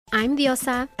I'm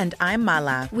Diosa. And I'm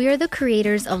Mala. We are the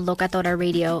creators of Locatora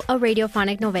Radio, a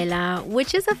radiophonic novela,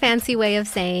 which is a fancy way of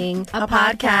saying a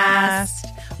podcast.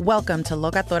 Welcome to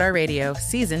Locatora Radio,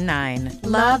 Season 9.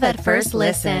 Love at first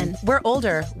listen. We're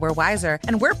older, we're wiser,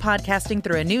 and we're podcasting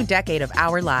through a new decade of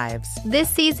our lives. This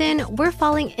season, we're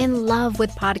falling in love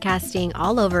with podcasting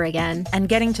all over again. And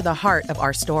getting to the heart of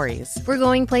our stories. We're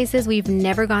going places we've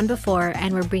never gone before,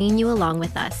 and we're bringing you along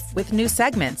with us. With new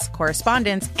segments,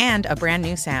 correspondence, and a brand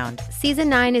new sound. Season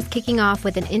 9 is kicking off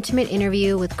with an intimate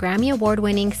interview with Grammy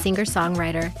Award-winning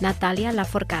singer-songwriter Natalia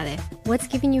Lafourcade. What's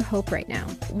giving you hope right now?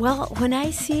 Well, when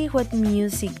I see what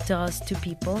music does to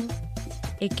people,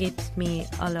 it gives me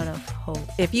a lot of hope.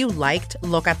 If you liked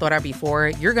Locatora before,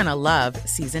 you're going to love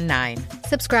Season 9.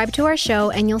 Subscribe to our show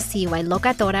and you'll see why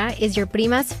Locatora is your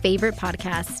prima's favorite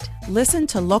podcast. Listen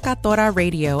to Locatora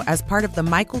Radio as part of the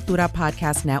My Cultura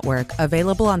Podcast Network,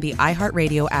 available on the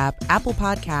iHeartRadio app, Apple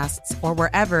Podcasts, or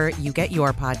wherever you get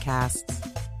your podcasts.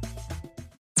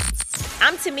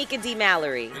 I'm Tamika D.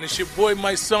 Mallory. And it's your boy,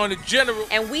 my son, the General.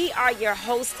 And we are your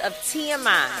hosts of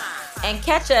TMI. And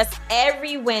catch us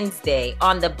every Wednesday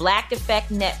on the Black Effect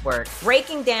Network,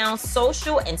 breaking down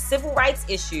social and civil rights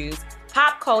issues,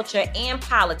 pop culture, and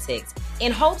politics,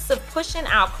 in hopes of pushing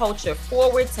our culture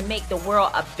forward to make the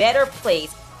world a better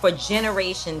place for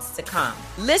generations to come.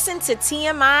 Listen to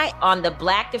TMI on the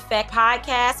Black Effect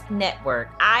Podcast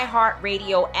Network,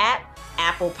 iHeartRadio app,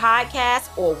 Apple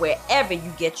Podcasts, or wherever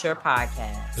you get your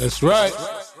podcasts. That's right.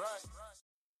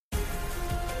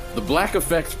 The Black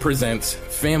Effect presents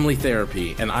Family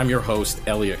Therapy, and I'm your host,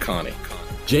 Elliot Connie.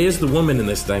 Jay is the woman in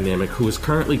this dynamic who is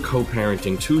currently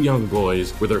co-parenting 2 young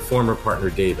boys with her former partner,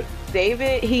 David.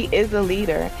 David, he is a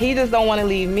leader. He just don't want to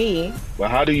leave me.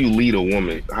 But how do you lead a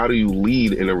woman? How do you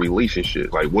lead in a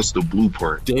relationship? Like, what's the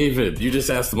blueprint? David, you just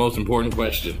asked the most important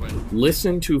question.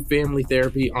 Listen to Family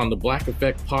Therapy on the Black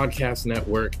Effect Podcast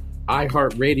Network,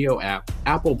 iHeartRadio app,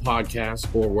 Apple Podcasts,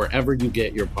 or wherever you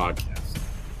get your podcasts.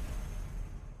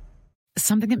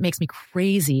 Something that makes me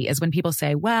crazy is when people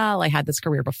say, well, I had this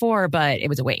career before, but it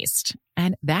was a waste.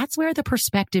 And that's where the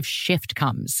perspective shift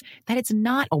comes, that it's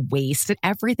not a waste, that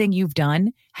everything you've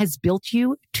done has built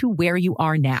you to where you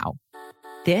are now.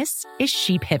 This is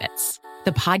She Pivots,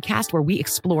 the podcast where we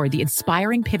explore the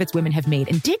inspiring pivots women have made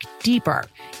and dig deeper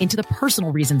into the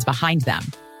personal reasons behind them.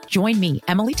 Join me,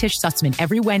 Emily Tish Sussman,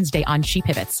 every Wednesday on She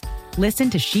Pivots. Listen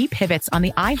to She Pivots on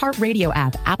the iHeartRadio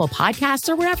app, Apple Podcasts,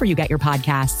 or wherever you get your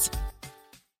podcasts.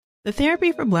 The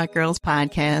Therapy for Black Girls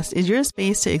podcast is your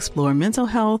space to explore mental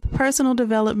health, personal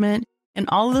development, and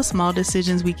all of the small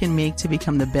decisions we can make to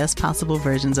become the best possible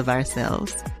versions of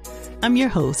ourselves. I'm your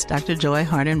host, Dr. Joy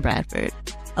Harden Bradford,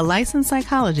 a licensed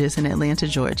psychologist in Atlanta,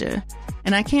 Georgia,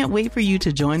 and I can't wait for you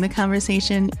to join the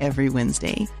conversation every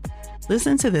Wednesday.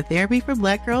 Listen to the Therapy for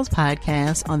Black Girls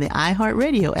podcast on the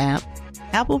iHeartRadio app,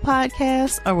 Apple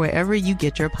Podcasts, or wherever you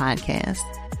get your podcasts.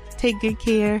 Take good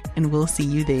care, and we'll see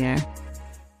you there.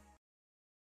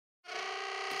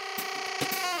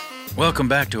 Welcome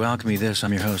back to Alchemy This.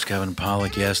 I'm your host, Kevin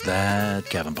Pollak. Yes, that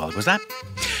Kevin Pollak. Was that?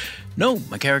 No,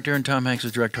 my character in Tom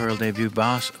Hanks' directorial debut,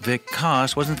 boss Vic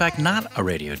Koss, was in fact not a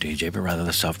radio DJ, but rather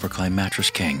the self-proclaimed mattress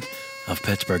king of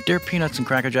Pittsburgh. Dear Peanuts and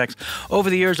Cracker Jacks,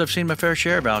 over the years I've seen my fair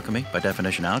share of alchemy. By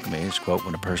definition, alchemy is, quote,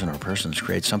 when a person or persons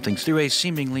create something through a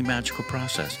seemingly magical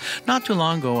process. Not too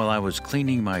long ago, while I was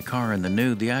cleaning my car in the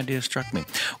nude, the idea struck me.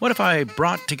 What if I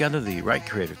brought together the right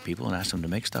creative people and asked them to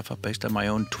make stuff up based on my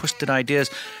own twisted ideas,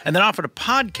 and then offered a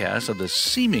podcast of the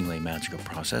seemingly magical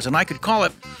process, and I could call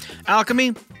it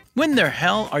Alchemy? When the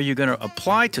hell are you going to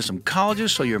apply to some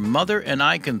colleges so your mother and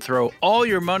I can throw all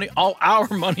our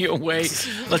money away?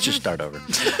 Let's just start over.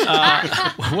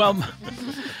 Well,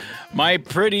 my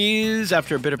pretties,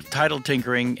 after a bit of title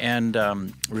tinkering and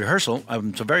rehearsal,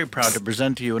 I'm so very proud to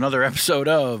present to you another episode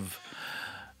of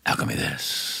Alchemy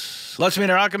This. Let's meet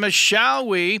our alchemists, shall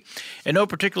we? In no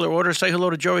particular order, say hello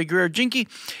to Joey Greer. Jinky,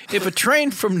 if a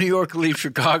train from New York leaves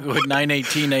Chicago at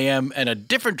 9:18 a.m. and a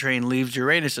different train leaves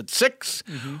Uranus at 6,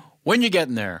 when you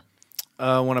getting there?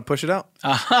 When I push it out.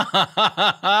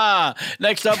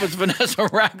 Next up is Vanessa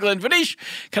Ragland. Vanish,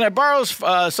 can I borrow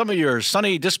some of your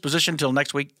sunny disposition till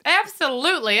next week?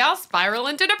 Absolutely. I'll spiral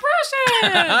into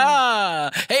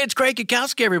depression. Hey, it's Craig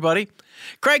Kukowski, everybody.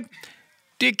 Craig,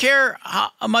 do you care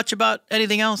much about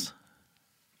anything else?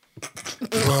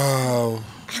 Wow.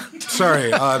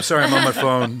 Sorry, I'm on my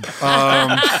phone.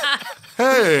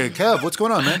 Hey, Kev, what's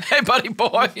going on, man? Hey, buddy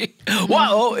boy.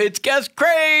 Whoa, it's guest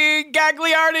Craig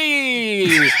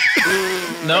Gagliardi.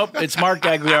 Nope, it's Mark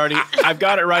Gagliardi. I've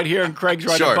got it right here, and Craig's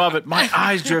right above it. My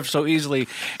eyes drift so easily.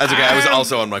 That's okay. I was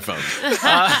also on my phone.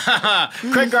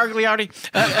 Craig Gagliardi.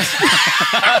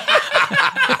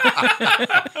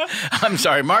 I'm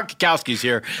sorry, Mark Kukowski's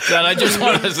here, and I just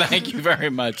want to thank you very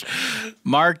much.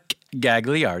 Mark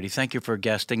Gagliardi, thank you for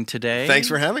guesting today. Thanks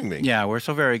for having me. Yeah, we're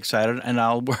so very excited, and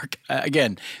I'll work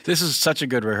again. This is such a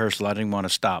good rehearsal. I didn't want to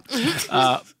stop.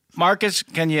 Marcus,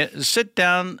 can you sit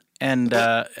down and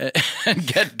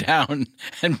get down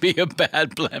and be a bad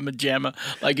blamma jamma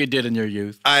like you did in your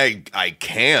youth? I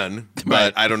can,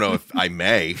 but I don't know if I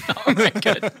may. Oh, my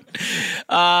God.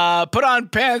 Put on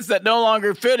pants that no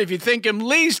longer fit if you think him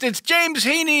least. It's James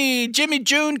Heaney. Jimmy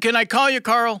June, can I call you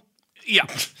Carl? Yeah.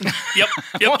 Yep.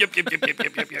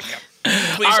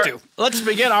 Please do. Let's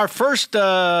begin. Our first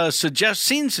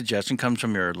scene suggestion comes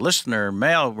from your listener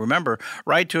mail. Remember,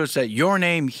 write to us at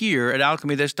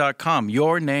yournamehere@alchemythis.com.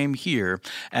 Your name here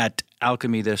at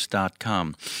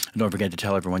alchemythis.com. And don't forget to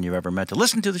tell everyone you've ever met to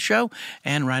listen to the show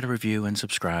and write a review and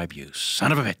subscribe, you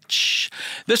son of a bitch.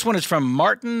 This one is from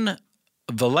Martin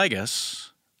Villegas,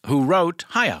 who wrote,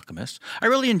 "Hi, Alchemist. I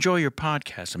really enjoy your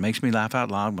podcast. It makes me laugh out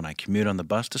loud when I commute on the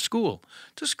bus to school.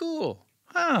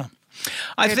 Huh.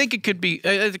 I think it could be,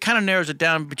 it kind of narrows it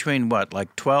down between what,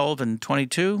 like 12 and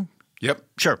 22? Yep.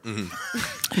 Sure.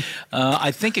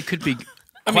 I think it could be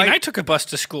I took a bus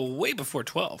to school way before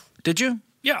 12. Did you?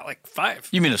 Yeah, like 5.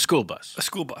 You mean a school bus? A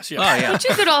school bus, yeah. Oh, yeah. But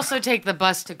you could also take the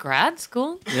bus to grad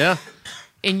school. Yeah.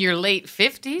 In your late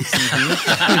 50s.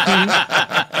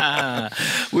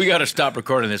 We got to stop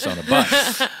recording this on a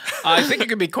bus. I think it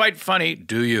could be quite funny,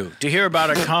 to hear about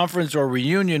a conference or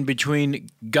reunion between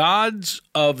gods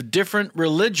of different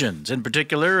religions. In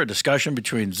particular, a discussion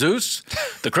between Zeus,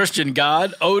 the Christian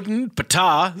god, Odin,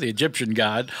 Ptah, the Egyptian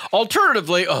god.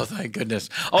 Alternatively, oh, thank goodness.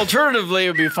 Alternatively, it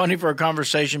would be funny for a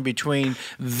conversation between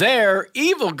their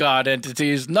evil god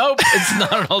entities. Nope, it's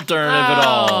not an alternative at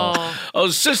all.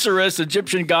 Osiris,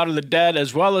 Egyptian god of the dead,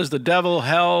 as well as the devil,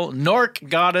 hell, Nork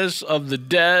goddess of the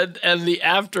dead, and the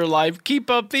afterlife.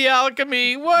 Keep up the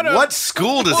alchemy. What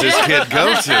school does this kid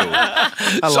go to?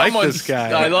 I like this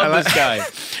guy. I love this guy.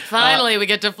 Finally, we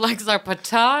get to flex our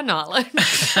Ptah knowledge.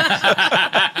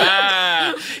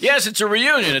 Yes, it's a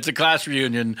reunion. It's a class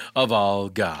reunion of all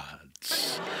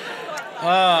gods.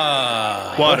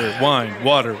 Water, wine,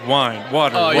 water, wine,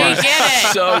 water, Oh, wine. you get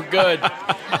it. So good.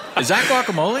 Is that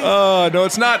guacamole? No,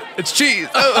 it's not. It's cheese.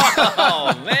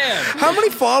 Oh, man. How many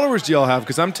followers do y'all have?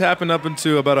 Because I'm tapping up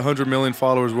into about 100 million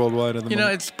followers worldwide at the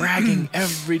moment. It's bragging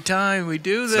every time we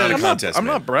do this. It's not a contest, I'm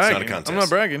man. not bragging. It's not a contest. I'm not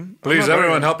bragging. Please, I'm not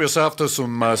everyone, bragging. help yourself to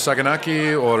some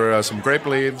saganaki or some grape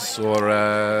leaves or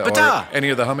any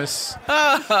of the hummus.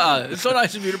 It's so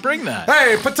nice of you to bring that.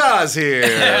 Hey, Patah's here.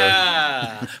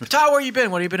 Ptah, where you been?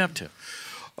 What have you been up to?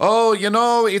 Oh,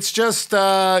 it's just,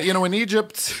 in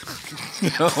Egypt,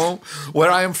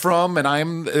 where I am from, and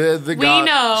I'm the We god.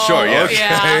 know. Sure, yeah.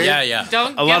 Yeah, yeah.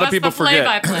 Don't A give lot of us people the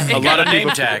play-by-play. forget. A lot of name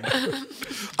tag.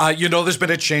 There's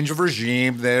been a change of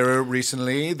regime there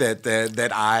recently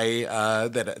that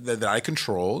I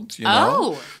controlled.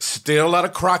 Oh. Still a lot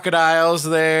of crocodiles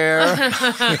there.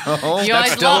 You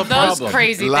always love those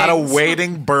crazy A things. lot of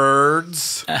wading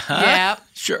birds. Yeah.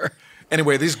 Sure.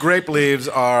 Anyway, these grape leaves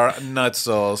are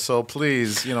nutso, so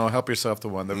please, help yourself to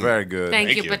one. They're very good.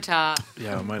 Thank you, Ptah.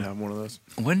 Yeah, I might have one of those.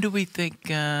 When do we think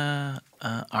our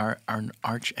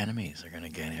arch enemies are going to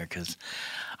get here? Because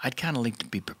I'd kind of like to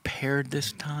be prepared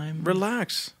this time.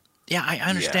 Relax. Yeah, I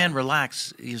understand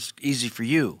relax is easy for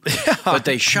you. But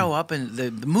they show up and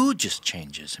the mood just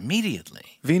changes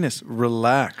immediately. Venus,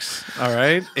 relax. All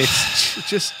right? It's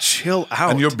just chill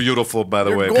out. And you're beautiful, by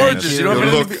the way. gorgeous. Venus. You don't You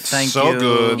have to look be- Thank so you.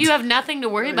 good. You have nothing to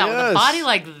worry about with a Yes. body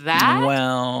like that.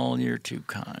 Well, you're too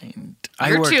kind. I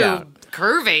You're work too out.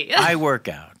 curvy. I work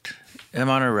out. I'm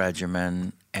on a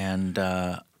regimen, and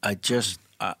I'm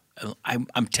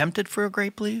tempted for a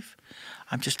grape leaf.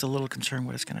 I'm just a little concerned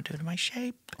what it's going to do to my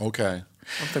shape. Okay.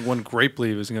 I don't think one grape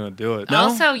leaf is going to do it.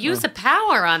 Also, use the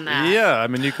power on that. Yeah, I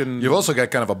mean, you can... You've also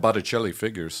got kind of a Botticelli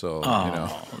figure, so,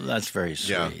 That's very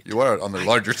sweet. Yeah. You are on the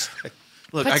larger side.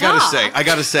 Look, Ptah. I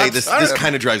gotta say, this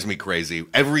kind of drives me crazy.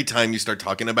 Every time you start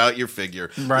talking about your figure,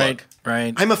 Right, look,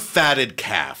 right. I'm a fatted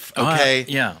calf, okay?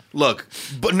 Yeah. Look,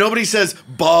 but nobody says,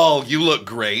 Ball, you look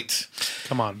great.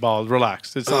 Come on, Ball,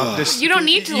 relax. It's not this. You don't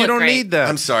need to You look don't great. need that.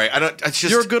 I'm sorry, I don't. It's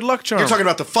just You're a good luck charm. You're talking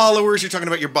about the followers. You're talking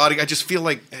about your body. I just feel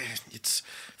like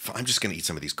I'm just gonna eat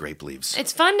some of these grape leaves.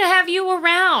 It's fun to have you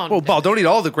around. Well, Ball, don't eat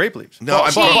all the grape leaves. No,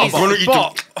 I'm Jeez. gonna eat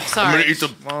Ball. the. Sorry. I'm gonna eat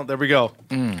the. Well, there we go.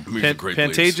 the grape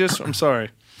leaves. Pantages, I'm sorry.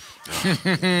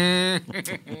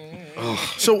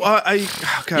 So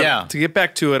Yeah. to get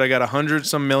back to it, I got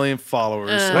 100-some million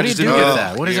followers. What do you do with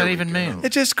that? What does that even mean?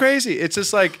 It's just crazy. It's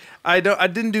just like what do I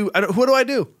do?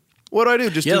 What do I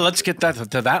do? Just Yeah, do, let's get that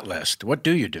to that list. What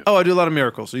do you do? Oh, I do a lot of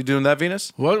miracles. Are you doing that,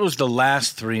 Venus? What was the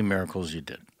last 3 miracles you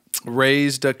did?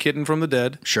 raised a kitten from the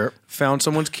dead. Sure. Found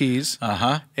someone's keys.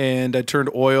 Uh-huh. And I turned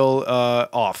oil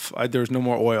off. There was no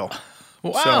more oil.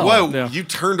 Wow. So, Whoa, yeah. you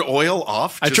turned oil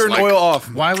off? I Just turned like- oil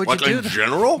off. Why would Like you do in that?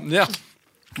 general? Yeah.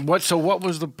 So what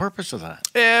was the purpose of that?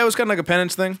 Yeah, it was kind of like a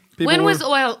penance thing. When was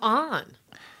oil on?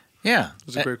 Yeah.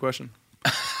 That's a great question.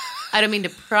 I don't mean to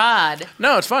prod.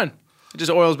 No, it's fine. Just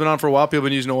oil's been on for a while. People have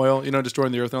been using oil,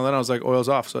 destroying the earth and all that. I was like, oil's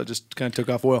off. So I just kind of took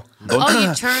off oil. Oh,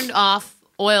 you turned off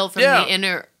oil from Yeah.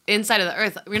 the inside of the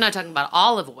earth. We're not talking about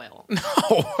olive oil. No.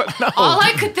 All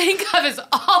I could think of is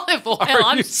olive oil.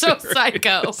 I'm you so serious?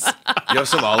 psycho. You have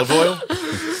some olive oil?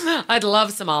 I'd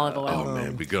love some olive oil. Oh,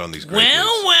 man, be good on these great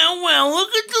Well, look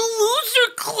at the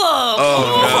loser club.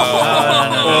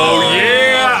 Oh,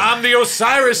 yeah. I'm the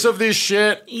Osiris of this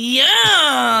shit.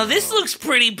 Yeah, this looks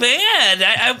pretty bad.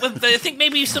 I think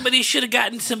maybe somebody should have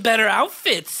gotten some better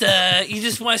outfits. You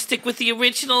just want to stick with the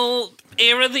original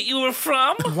era that you were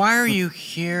from? Why are you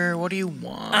here? What do you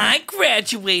want? I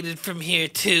graduated from here,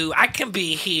 too. I can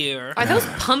be here. Are those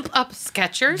pump-up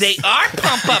Skechers? They are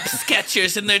pump-up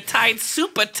Skechers, and they're tied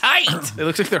super tight. It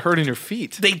looks like they're hurting your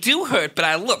feet. They do hurt, but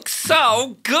I look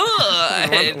so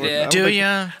good. Do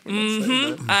ya?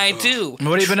 Mm-hmm, I do.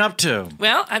 What have you been up to?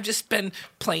 Well, I've just been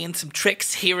playing some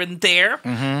tricks here and there,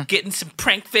 getting some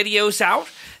prank videos out,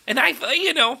 and I'm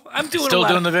doing Still a lot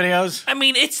doing the videos? I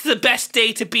mean, it's the best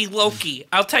day to be Loki.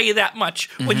 I'll tell you that much.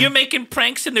 When you're making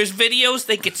pranks and there's videos,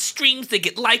 they get streams, they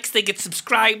get likes, they get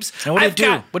subscribes. And what do you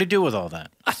do? What do you do with all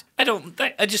that?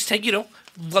 I just take,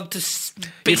 love to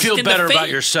You feel in the better about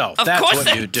fame. yourself. Of That's course what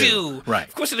I you do. Right.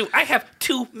 Of course I do. I have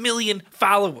 2 million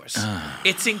followers.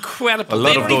 It's incredible. A lot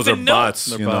They of don't those are even know.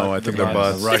 bots. I think they're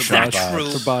bots. That's not true.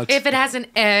 They're bots. If it has an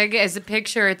egg as a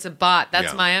picture, it's a bot. That's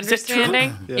Yeah. my Is that true?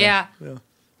 understanding. Yeah. Yeah.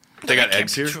 They got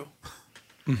eggs here?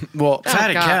 Well,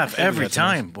 Fatty God. calf every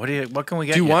time. What can we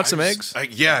get do you you? want some eggs? I'll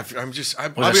be over. With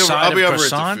I'll a be side over of at the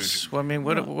croissants? food. Well, I mean,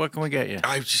 what can we get you?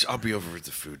 I'll be over at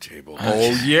the food table.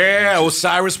 Oh, yeah.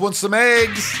 Osiris wants some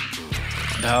eggs.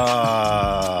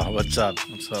 What's up?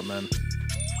 What's up, man?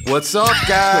 What's up,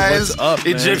 guys? What's up,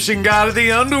 man? Egyptian god of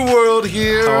the underworld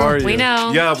here. How are you? We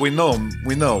know. Yeah, we know.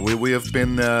 We have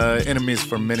been enemies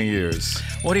for many years.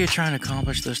 What are you trying to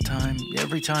accomplish this time?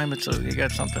 Every time you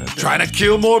got something to do. Trying to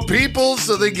kill more people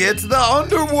so they get to the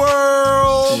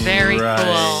underworld. Very Right. cool.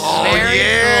 Oh, Very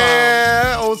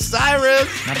yeah. Osiris.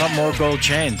 How about more gold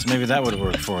chains? Maybe that would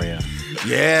work for you.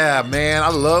 Yeah, man. I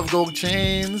love gold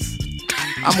chains.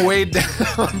 I'm weighed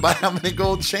down by how many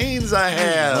gold chains I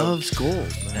have. Loves gold.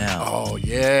 Yeah. Oh,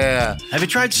 yeah. Have you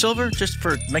tried silver just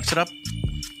for mix it up?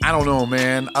 I don't know,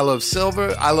 man. I love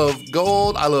silver. I love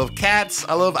gold. I love cats.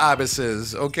 I love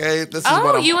ibises. Okay, this is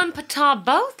what Oh, I'm. you and Pata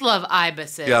both love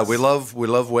ibises. Yeah, we love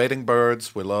wading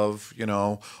birds. We love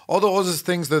all those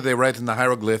things that they write in the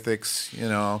hieroglyphics.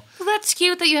 Well, that's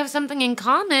cute that you have something in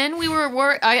common. We were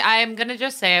worried. I'm gonna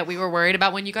just say it. We were worried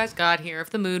about when you guys got here if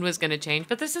the mood was gonna change,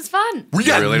 but this is fun. We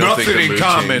got really don't think nothing the in mood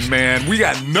common, changed? man. We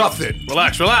got nothing.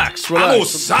 Relax. I'm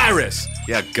Osiris,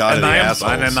 Yeah, God of the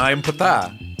assholes. and I am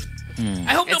Ptah.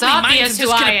 I hope It's nobody obvious minds. I'm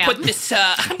who just I gonna am. put this.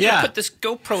 I'm Yeah. gonna put this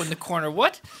GoPro in the corner.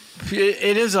 What?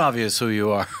 It is obvious who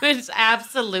you are. It's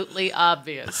absolutely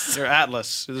obvious. You're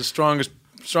Atlas. You're the strongest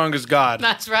god.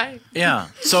 That's right. Yeah.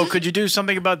 So could you do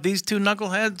something about these two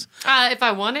knuckleheads? If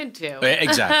I wanted to.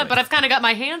 Exactly. But I've kind of got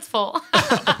my hands full.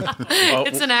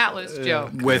 It's an Atlas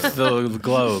joke. With the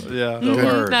globe. Yeah. The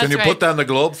word. That's Can you right. put down the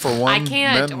globe for one I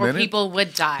can't, or minute? people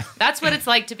would die. That's what it's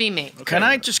like to be me. Can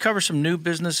I just cover some new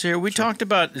business here? We talked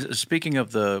about, speaking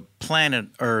of the planet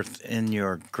Earth in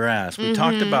your grasp, we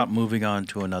talked about moving on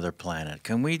to another planet.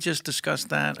 Can we just discuss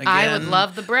that again? I would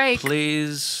love the break.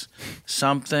 Please,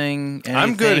 something,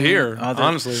 I'm good anything here, other-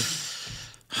 honestly.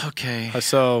 Okay.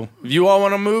 So, if you all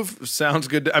want to move, sounds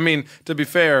good. I mean, to be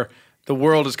fair, the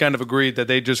world has kind of agreed that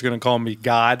they're just going to call me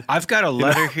God. I've got a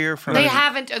letter here from... They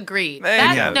haven't agreed.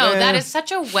 Yeah. That is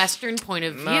such a Western point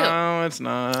of view. No, it's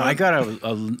not. I got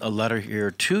a letter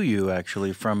here to you,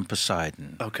 actually, from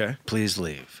Poseidon. Okay. Please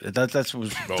leave. That's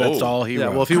all he Yeah,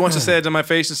 wrote. well, if he wants to say it to my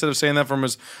face instead of saying that from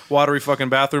his watery fucking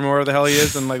bathroom or wherever the hell he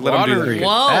is, then let him do Watery that.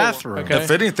 Whoa. bathroom. Okay. If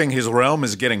anything, his realm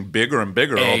is getting bigger and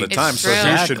bigger all the It's time, so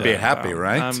he true. should be happy,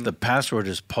 right? The password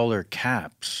is polar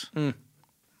caps.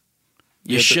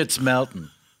 Your Yeah, shit's melting.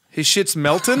 His shit's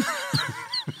melting?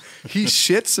 He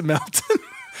shits melting?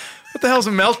 What the hell's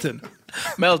a melting?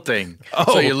 Melting.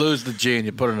 Oh. So you lose the G and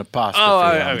you put an apostrophe Oh,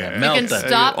 on okay. there. You Melting. You can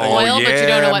stop Oh, oil, but you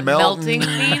don't know what melting.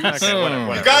 melting means.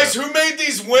 You guys, who made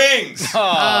these wings?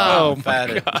 Oh, my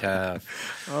fatted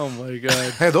calf. Oh, my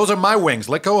God. Hey, those are my wings.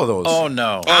 Let go of those. Oh,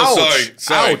 no. Oh, Ouch.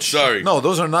 sorry. Ouch. Sorry. No,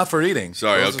 those are not for eating.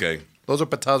 Sorry, Those okay. Those are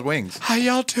Patah's wings. How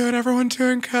y'all doing? Everyone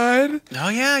doing good? Oh,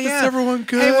 yeah. Is everyone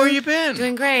good? Hey, where you been?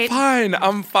 Doing great. Fine.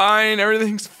 I'm fine.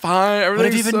 Everything's fine.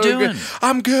 Everything's have you been so doing? Good.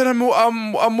 I'm good.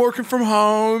 I'm working from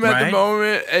home at the Right.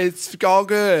 moment. It's all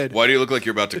good. Why do you look like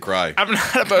you're about to cry? I'm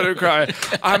not about to cry.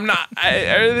 I'm not.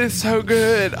 Everything's so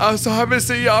good. I'm so happy to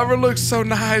see y'all. Everyone looks so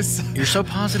nice. You're so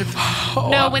positive.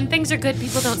 No, when things are good,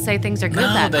 people don't say things are good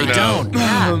No, that they night. don't.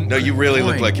 Yeah. No, you really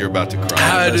look like you're about to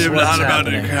cry. I'm not about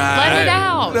to cry. Let it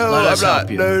out. No, Let I'm us not.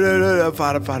 help you. No. I'm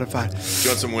fine. Do you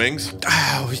want some wings?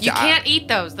 Oh, You yeah. can't eat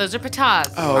those. Those are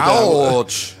Patah's. Oh,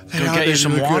 Ouch. Can we get you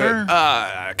some water?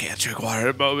 I can't drink water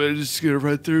at the moment. It's just gonna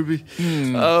run through me.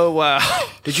 Oh wow.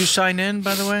 Did you sign in,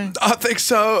 by the way? I think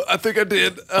so. I think I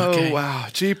did. Oh Okay. wow.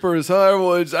 Jeepers. Hi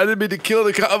everyone. I didn't mean to kill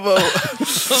the combo.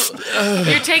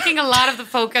 You're taking a lot of the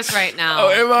focus right now. Oh,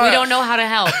 am I? We don't know how to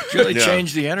help. Really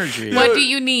changed the energy. What do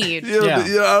you need? I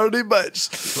don't need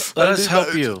much. Let us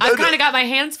help you. I've kind of got my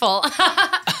hands full.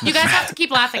 You guys have to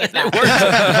keep laughing at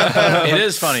that. It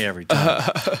is funny every time.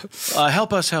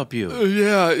 Help us help you.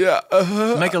 Yeah.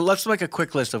 Let's make a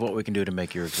quick list of what we can do to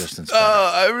make your existence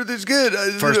better. Everything's good.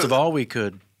 First of all, we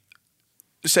could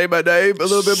say my name a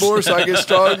little bit more so I get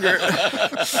stronger. All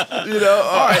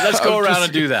right, let's go around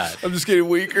and do that. I'm just getting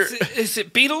weaker. Is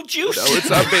it Beetlejuice? No, it's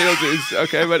not Beetlejuice.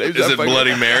 Okay, my name's Is not it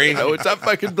Bloody Mary? No, it's not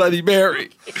fucking Bloody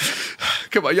Mary.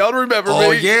 Come on, y'all remember me.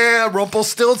 Oh, yeah,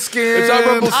 Rumpelstiltskin. It's not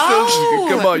Rumpelstiltskin. Oh.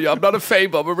 Come on, y'all. I'm not a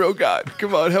fable. I'm a real guy.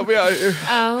 Come on, help me out here.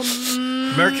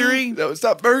 Mercury? No, it's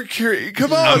not Mercury.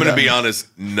 Come on. I'm going to be honest.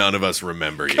 None of us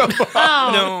remember you.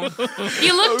 Oh.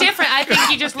 You look different. I think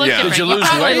you just look Yeah. different. Did you lose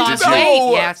probably weight? lost Did you?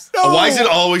 weight. Yes. No. Why is it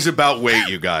always about weight,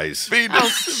 you guys?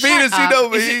 Venus, you know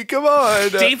me. Come on.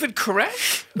 David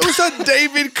Koresh? Who's that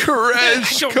David Koresh? I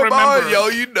don't Come remember. on, yo.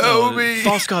 You know me.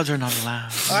 False gods are not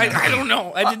allowed. I don't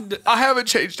know. I didn't. I haven't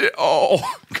changed at all.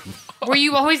 Were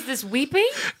you always this weepy?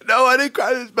 No, I didn't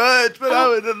cry this much, but I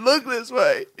would look this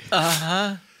way.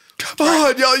 Uh-huh. Come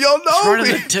on, y'all know It's right on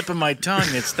me. the tip of my tongue.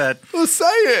 It's that. Well, say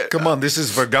it. Come on, this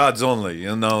is for gods only,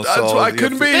 That's so why I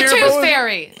couldn't be The here. Tooth boy.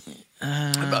 Fairy.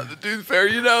 About the Tooth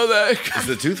Fairy, you know that. Is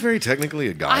the Tooth Fairy technically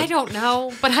a god? I don't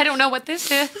know, but I don't know what this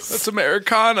is. That's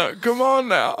Americana. Come on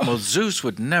now. Well, Zeus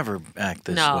would never act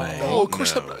this No. way. Oh, of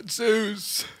course I'm not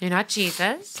Zeus. You're not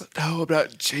Jesus. No, I'm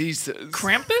not Jesus.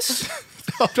 Krampus?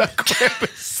 I'm not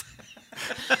Krampus.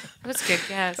 That was a good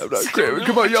guess. I'm not Krampus.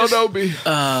 Come on, y'all know me.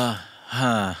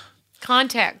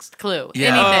 Context clue.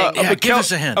 Yeah. Anything. Yeah, give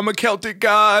us a hint. I'm a Celtic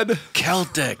god.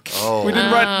 Celtic. Oh, They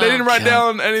didn't write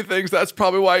down anything, so that's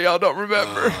probably why y'all don't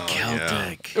remember.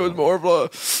 Celtic. It was more of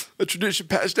a tradition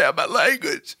passed down by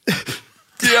language.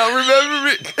 Y'all remember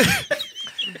me?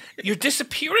 You're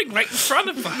disappearing right in front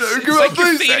of us. It's Come on, like you're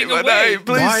please say fading my away. name.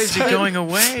 Please Why is he say- going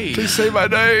away? Please say my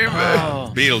name.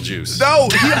 Oh. Beetlejuice. No,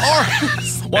 he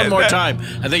are. One more time.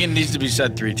 I think it needs to be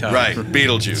said 3 times. Right,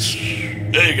 Beetlejuice.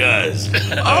 Hey guys.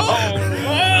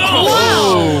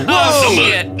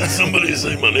 Somebody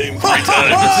say my name 3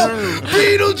 times.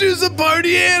 Beetlejuice, a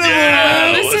party animal.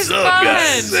 Yeah, This what's is up, fun.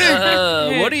 guys?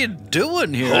 What are you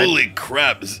doing here? Holy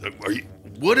crap!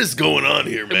 What is going on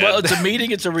here, man? Well, it's a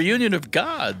meeting. It's a reunion of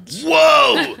gods.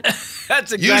 Whoa!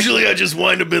 That's exactly. Usually, I just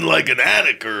wind up in like an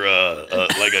attic or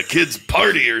like a kid's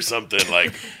party or something.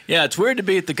 Like, Yeah, it's weird to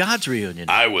be at the gods reunion.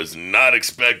 I was not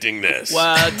expecting this.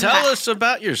 Well, tell us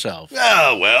about yourself.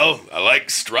 Ah, well, I like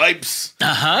Stripes.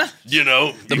 Uh-huh. You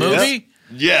know The movie?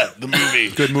 Yeah, the movie.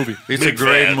 Good movie. It's Big a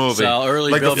great fan. movie. So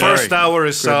early like Bill the first Murray. hour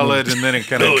is solid, and then it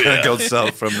kind of Oh, yeah. goes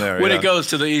south from there. When yeah. it goes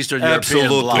to the Eastern European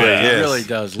Absolutely, bloc, yes. it really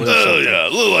does lose Oh something. yeah,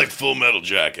 a little like Full Metal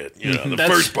Jacket. You know, the That's-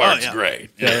 first part's oh, yeah. great.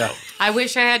 you Yeah, know. I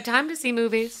wish I had time to see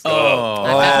movies. Oh.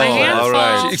 I've got my hands all full.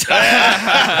 right.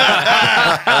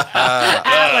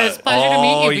 Atlas, pleasure to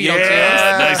meet you, Beetlejuice.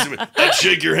 Yeah, nice to meet. I'd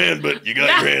shake your hand, but you got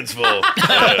your hands full.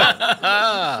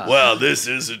 Yeah. Wow, this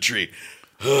is a treat.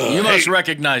 You must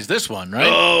recognize this one, right?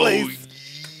 Oh,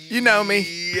 You know me.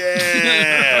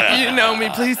 yeah. You know me.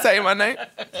 Please say my name.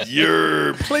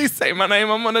 You're Please say my name.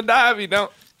 I'm gonna die if you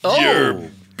don't. you're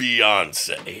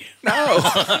Beyonce. No.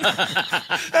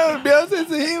 No,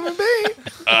 Beyonce's a human being.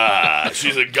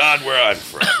 She's a god where I'm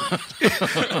from.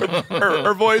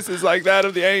 Her voice is like that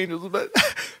of the angels, but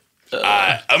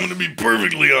I'm going to be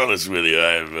perfectly honest with you.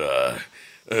 I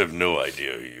have no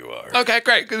idea who you are. okay,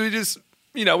 great. Because we just,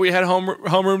 we had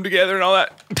homeroom together and all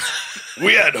that.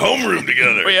 We had homeroom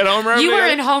together. We had homeroom. You were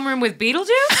together. in homeroom with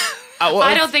Beetlejuice? I was.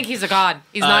 I don't think he's a god.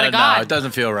 He's not a god. No, it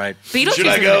doesn't feel right. Beetlejuice Should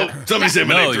I is go? a god. Somebody say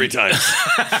my No, name 3 you- times.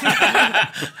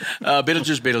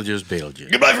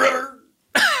 Beetlejuice. Goodbye forever.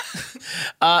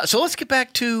 So let's get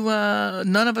back to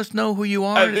none of us know who you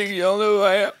are. I think y'all know who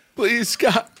I am. Please,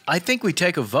 Scott. I think we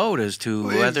take a vote as to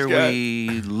Please, whether Scott.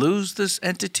 we lose this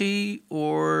entity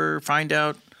or find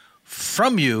out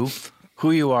from you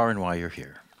who you are and why you're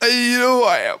here. You know who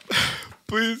I am.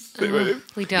 Please say my name.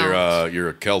 We don't. You're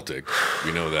a Celtic.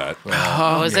 We know that. It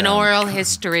was an oral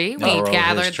history. We Oral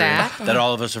gathered history that.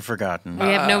 all of us have forgotten. We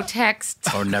have no text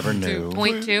or never to knew.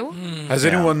 point to. Has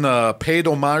anyone paid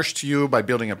homage to you by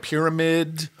building a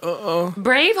pyramid?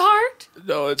 Braveheart?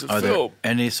 No, it's a Are there film.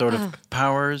 any sort of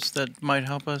powers that might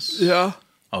help us? Yeah.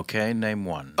 Okay, name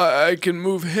one. I can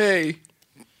move hay.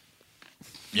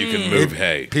 You can move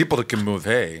hay. People that can move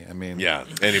hay. I mean, Yeah,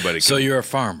 anybody can. So you're a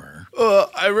farmer.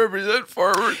 I represent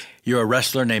farmers. You're a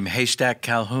wrestler named Haystack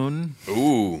Calhoun.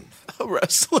 Ooh. A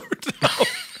wrestler?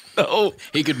 No.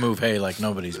 He could move hay like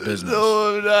nobody's business.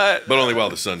 No, I'm not. But only while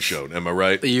the sun showed. Am I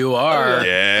right? You are.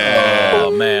 Yeah.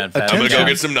 Oh, man. I'm going to go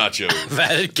get some nachos.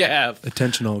 Fatted calf.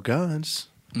 Attention, all gods.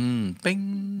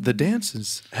 Bing. The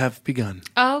dances have begun.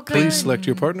 Oh, good. Please select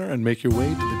your partner and make your way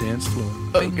to the dance floor.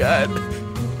 Oh, God.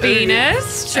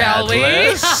 Venus, shall we?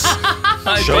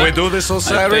 Shall we do this,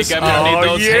 Osiris? I think I'm going to need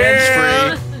those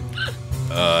hands free.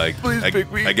 Please pick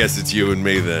me. I guess it's you and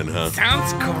me then, huh?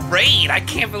 Sounds great. I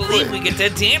can't believe we get to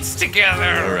dance together.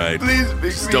 All right. Please pick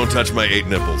Just me. don't touch my 8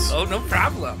 nipples. Oh, no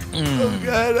problem. Oh,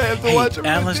 God, I have to watch him.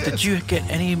 Alice, did you get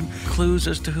any clues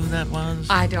as to who that was?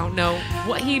 I don't know.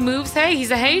 What he moves hay.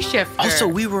 He's a hay shifter. Also,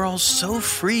 we were all so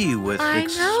free with I know.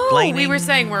 explaining. We were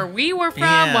saying where we were from,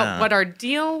 Yeah. what our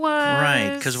deal was.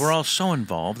 Right, because we're all so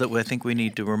involved that I think we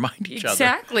need to remind each other.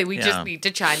 Exactly. We Yeah. just need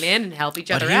to chime in and help each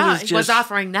But other he out. was He was just-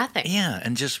 offering nothing. Yeah,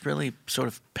 and just really sort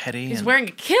of petty. He's and- wearing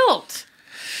a kilt.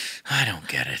 I don't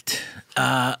get it.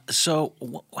 So,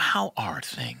 how are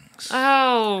things?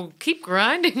 Oh, keep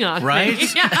grinding on Right? me.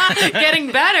 Yeah,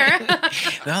 getting better.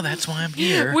 Well, that's why I'm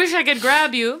here. Wish I could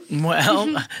grab you.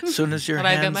 Well, as soon as your But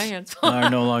I've got hands, my hands full. are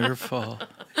no longer full.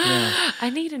 Yeah.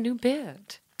 I need a new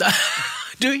bit.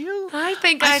 Do you? I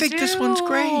think I think this one's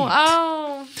great.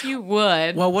 Oh, you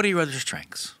would. Well, what are your other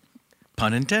strengths?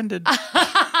 Pun intended.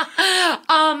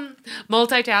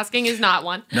 Multitasking is not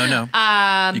one. No.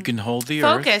 You can hold the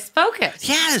earth. Focus.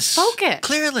 Yes. Focus.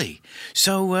 Clearly.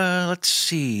 So, let's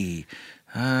see.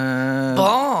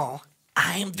 Ball.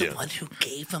 I'm the one who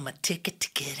gave him a ticket to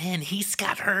get in. He's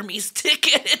got Hermes'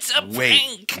 ticket. It's a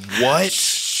prank. What?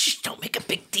 Shh, don't make a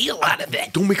big deal out of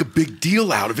it. Don't make a big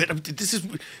deal out of it.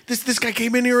 This guy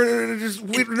came in here and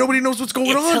nobody knows what's going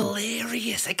It's on.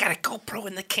 hilarious. I got a GoPro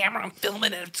in the camera. I'm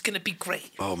filming it. It's going to be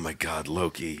great. Oh my God,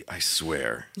 Loki! I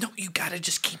swear. No, you got to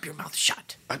just keep your mouth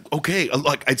shut. Okay,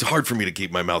 look, it's hard for me to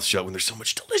keep my mouth shut when there's so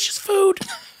much delicious food.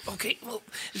 Okay, well,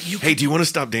 you Hey, do you want to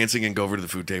stop dancing and go over to the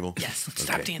food table? Yes, let's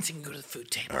stop dancing and go to the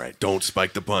food table. All right, don't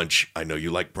spike the punch. I know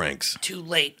you like pranks. Too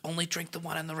late. Only drink the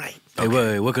one on the right. Hey,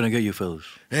 wait, what can I get you, fellas?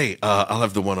 Hey, I'll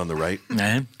have the one on the right.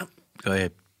 Go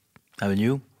ahead. Haven't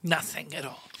you? Nothing at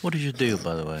all. What is your deal,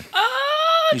 by the way?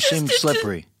 You just seem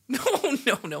slippery. No, I'm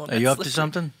Are not you up to slippery.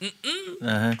 something? Mm-mm.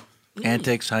 Uh-huh.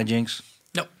 Antics, hijinks?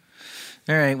 No.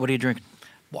 All right, what are you drinking?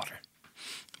 Water.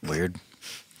 Weird.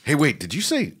 Hey, wait, did you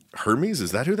say Hermes?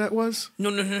 Is that who that was?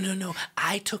 No.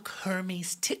 I took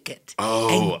Hermes' ticket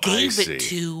Oh, and gave I see. it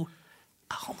to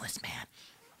a homeless man.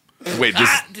 Wait,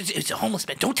 this... It's a homeless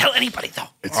man. Don't tell anybody, though.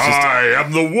 I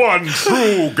am the one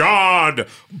true God.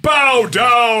 Bow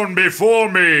down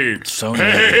before me.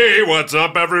 Hey, what's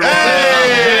up, everyone?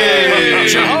 Hey,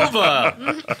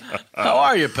 Jehovah. How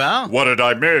are you, pal? What did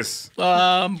I miss?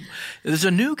 There's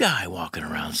a new guy walking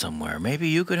around somewhere. Maybe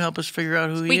you could help us figure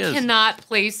out who We he is. cannot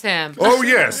place him. Oh,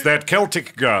 yes, that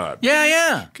Celtic god.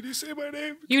 Yeah. Can you say my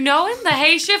name? You know him, the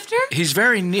hay shifter? He's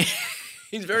very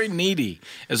He's very needy,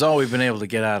 is all we've been able to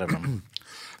get out of him.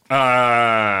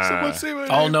 Someone say my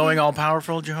name. All-knowing,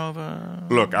 all-powerful Jehovah.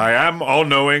 Look, I am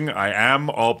all-knowing. I am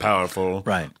all-powerful.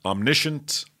 Right.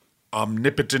 Omniscient,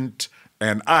 omnipotent,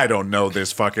 and I don't know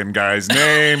this fucking guy's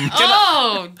name.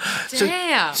 Oh,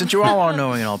 damn. Since you're all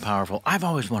all-knowing and all-powerful, I've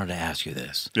always wanted to ask you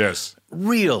this. Yes.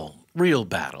 Real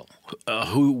battle.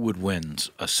 Who would win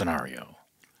a scenario?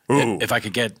 Ooh. If I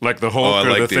could get... Like the Hulk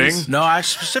or the Thing? No, I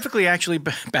specifically actually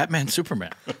Batman,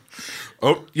 Superman.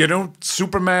 Oh,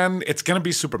 Superman, it's going to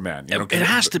be Superman. It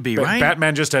has to be, right?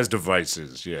 Batman just has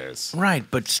devices, yes. Right,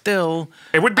 but still...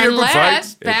 It would be a good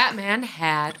Unless fight. Batman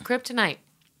had kryptonite.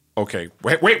 Okay,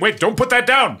 wait, don't put that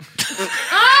down.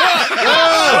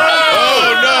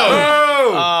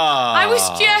 Oh, I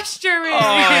was gesturing.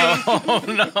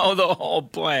 Oh, no, the whole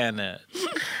planet.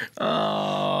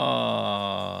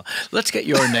 Oh. Let's get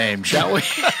your name, shall we?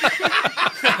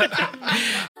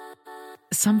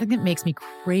 Something that makes me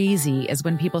crazy is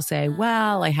when people say,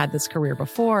 well, I had this career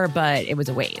before, but it was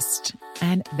a waste.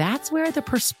 And that's where the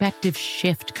perspective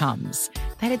shift comes.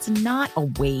 that it's not a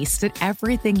waste, that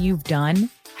everything you've done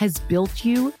has built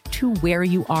you to where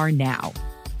you are now.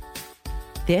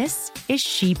 This is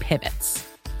She Pivots,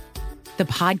 the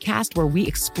podcast where we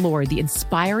explore the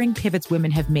inspiring pivots women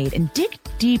have made and dig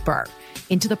deeper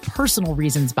into the personal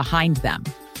reasons behind them.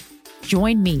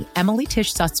 Join me, Emily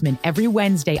Tish Sussman, every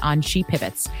Wednesday on She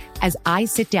Pivots as I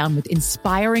sit down with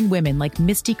inspiring women like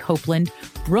Misty Copeland,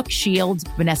 Brooke Shields,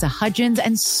 Vanessa Hudgens,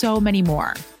 and so many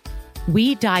more.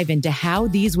 We dive into how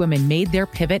these women made their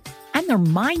pivot and their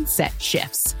mindset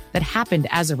shifts that happened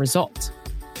as a result.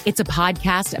 It's a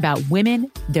podcast about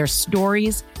women, their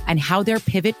stories, and how their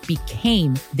pivot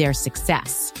became their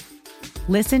success.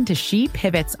 Listen to She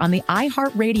Pivots on the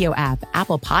iHeartRadio app,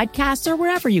 Apple Podcasts, or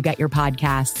wherever you get your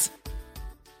podcasts.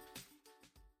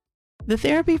 The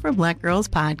Therapy for Black Girls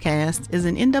podcast is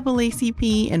an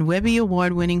NAACP and Webby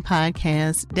Award-winning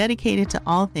podcast dedicated to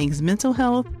all things mental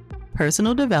health,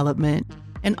 personal development,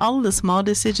 and all of the small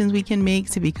decisions we can make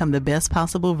to become the best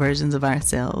possible versions of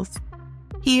ourselves.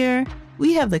 Here,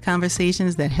 we have the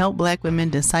conversations that help Black women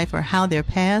decipher how their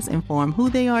past inform who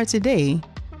they are today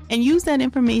and use that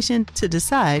information to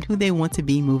decide who they want to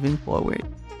be moving forward.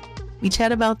 We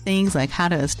chat about things like how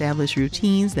to establish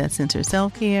routines that center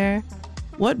self-care,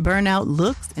 what burnout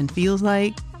looks and feels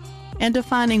like, and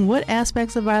defining what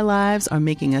aspects of our lives are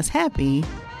making us happy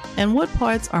and what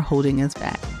parts are holding us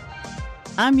back.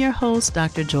 I'm your host,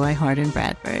 Dr. Joy Harden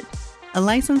Bradford, a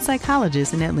licensed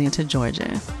psychologist in Atlanta,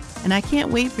 Georgia, and I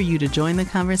can't wait for you to join the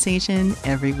conversation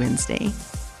every Wednesday.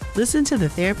 Listen to the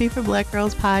Therapy for Black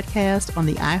Girls podcast on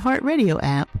the iHeartRadio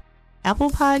app, Apple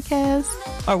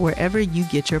Podcasts, or wherever you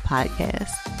get your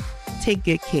podcasts. Take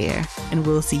good care, and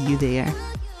we'll see you there.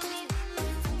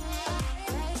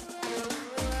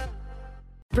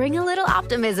 Bring a little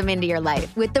optimism into your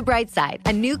life with The Bright Side,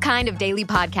 a new kind of daily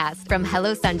podcast from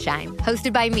Hello Sunshine,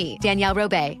 hosted by me, Danielle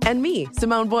Robay. And me,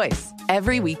 Simone Boyce.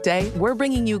 Every weekday, we're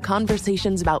bringing you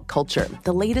conversations about culture,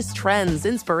 the latest trends,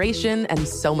 inspiration, and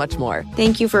so much more.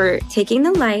 Thank you for taking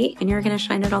the light, and you're going to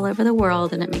shine it all over the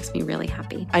world, and it makes me really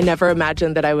happy. I never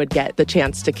imagined that I would get the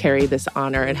chance to carry this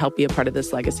honor and help be a part of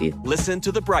this legacy. Listen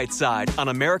to The Bright Side on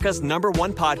America's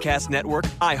 #1 podcast network,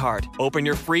 iHeart. Open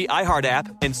your free iHeart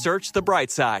app and search The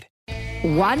Bright Side.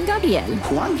 Juan Gabriel.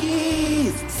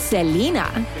 Juanquis.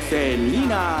 Selena.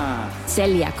 Selena.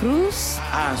 Celia Cruz.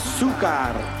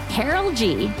 Azúcar. Karol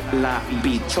G. La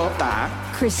Bichota.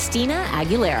 Christina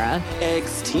Aguilera.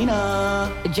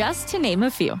 Ex-Tina. Just to name a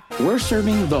few. We're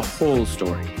serving the whole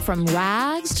story. From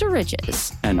rags to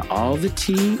riches. And all the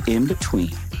tea in between.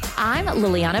 I'm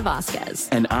Liliana Vasquez.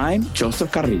 And I'm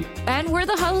Joseph Carrillo. And we're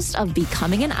the host of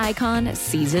Becoming an Icon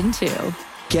Season 2.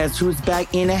 Guess who's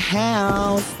back in the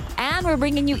house? And we're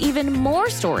bringing you even more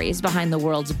stories behind the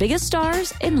world's biggest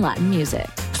stars in Latin music.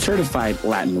 Certified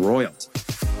Latin royalty.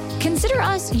 Consider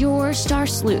us your star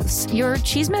sleuths, your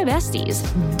chisme besties,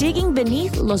 digging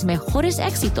beneath los mejores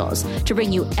éxitos to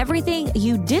bring you everything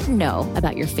you didn't know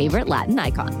about your favorite Latin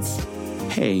icons.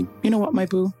 Hey, you know what, my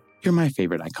boo? You're my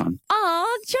favorite icon.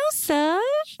 Aw, Joseph.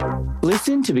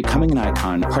 Listen to Becoming an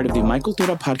Icon, part of the Michael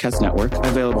Dura Podcast Network,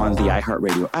 available on the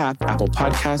iHeartRadio app, Apple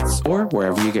Podcasts, or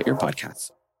wherever you get your podcasts.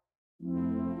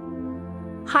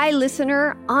 Hi,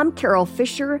 listener. I'm Carol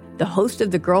Fisher, the host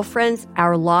of The Girlfriends,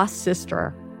 Our Lost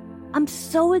Sister. I'm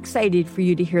so excited for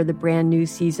you to hear the brand new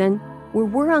season where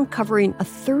we're uncovering a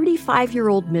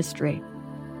 35-year-old mystery.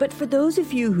 But for those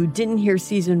of you who didn't hear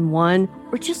season 1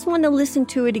 or just want to listen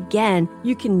to it again,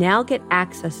 you can now get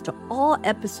access to all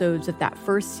episodes of that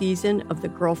first season of The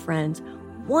Girlfriends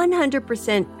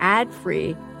 100%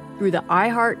 ad-free through the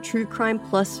iHeart True Crime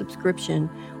Plus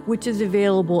subscription, which is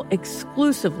available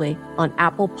exclusively on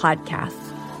Apple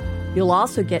Podcasts. You'll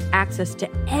also get access to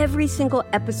every single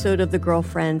episode of The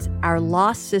Girlfriends, Our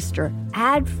Lost Sister,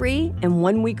 ad-free and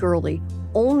 1 week early,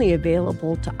 only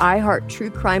available to iHeart True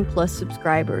Crime Plus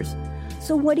subscribers.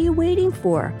 So what are you waiting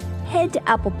for? Head to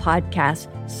Apple Podcasts,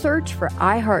 search for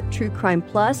iHeart True Crime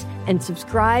Plus, and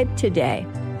subscribe today.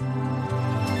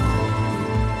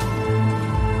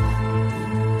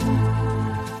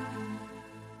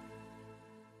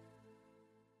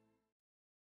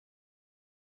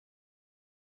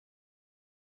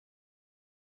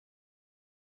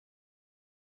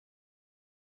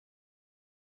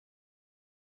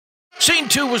 Scene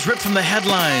 2 was ripped from the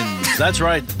headlines. That's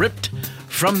right, ripped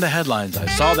from the headlines. I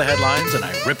saw the headlines and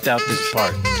I ripped out this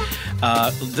part.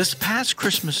 This past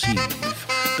Christmas Eve,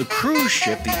 the cruise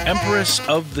ship, the Empress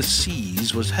of the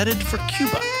Seas, was headed for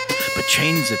Cuba, but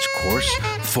changed its course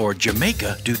for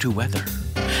Jamaica due to weather.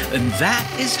 And that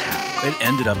is how it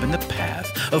ended up in the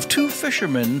path of 2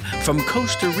 fishermen from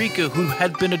Costa Rica who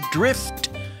had been adrift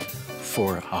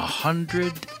for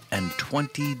 100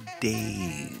 120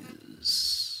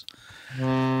 days.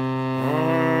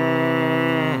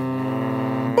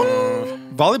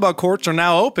 Volleyball courts are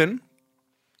now open.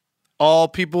 All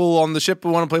people on the ship who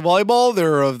want to play volleyball,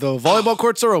 the volleyball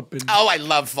courts are open. Oh, I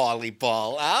love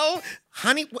volleyball. Oh,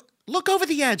 honey, look over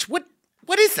the edge. What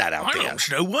is that out there? I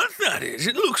don't know what that is.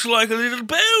 It looks like a little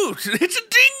boat. It's a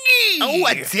dinghy. Oh,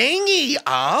 a dinghy.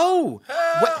 Oh.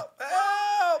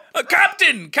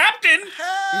 Captain.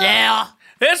 Yeah.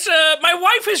 There's my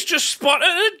wife has just spotted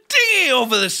a dinghy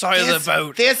over the side of the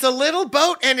boat. There's a little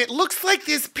boat, and it looks like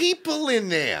there's people in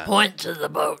there. Point to the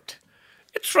boat.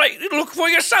 It's right. Look for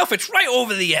yourself. It's right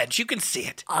over the edge. You can see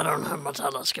it. I don't have my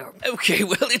telescope. Okay,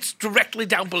 well, it's directly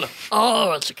down below.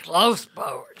 Oh, it's a close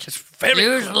boat. It's very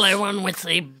Usually close. when we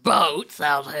see boats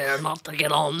out here, not to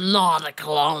get all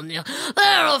nautical on you,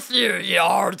 they're a few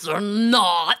yards or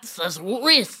knots, as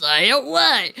we say,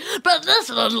 away. But this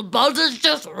little boat is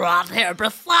just right here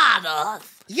beside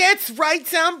us. Yeah, it's right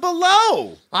down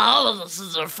below. Oh, this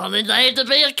is a funny day to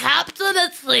be a captain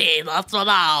at sea. That's what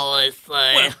I always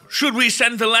say. Well, should we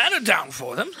send the ladder down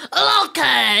for them?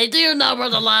 Okay, do you know where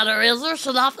the ladder is, or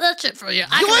should I fetch it for you?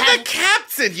 You're the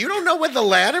captain. You don't know where the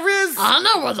ladder is? I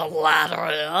know where the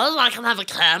ladder is. I can have a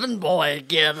cabin boy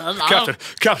get it.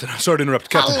 Captain, sorry to interrupt.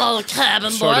 Captain. Hello,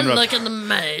 cabin Sorry to boy. interrupt. Looking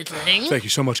amazing. Thank you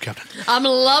so much, Captain. I'm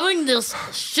loving this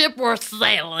ship we're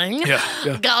sailing. Yeah.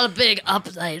 Got a big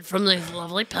update from these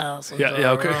lovely passengers.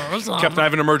 Yeah, okay. Captain, I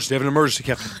have an emergency,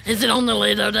 Captain. Is it on the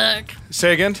Lido deck?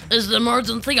 Say again? Is the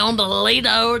emergency on the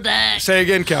Lido deck? Say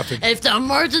again, Captain. If the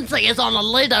emergency is on the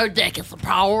Lido deck, it's a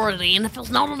priority. And if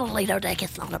it's not on the Lido deck,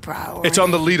 it's not a priority. It's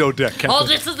on the Lido deck, Captain. Oh,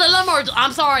 this is an emergency.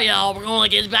 I'm sorry, y'all. We're going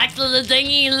to get back to the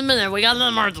dinghy in a minute. We got an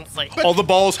emergency. All the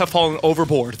balls have fallen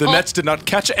overboard. The nets did not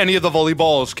catch any of the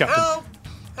volleyballs, Captain.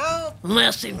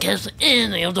 Unless in case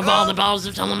any of the volleyballs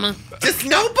are telling me. Does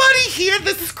nobody hear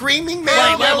the screaming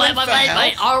man? Wait.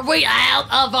 Are we out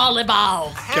of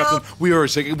volleyball? Captain, we are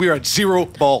at 0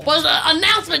 balls. Well, the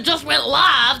announcement just went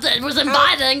live that was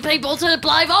inviting people to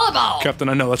play volleyball. Captain,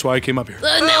 I know. That's why I came up here.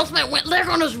 The announcement went, they're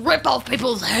going to rip off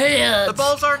people's heads. The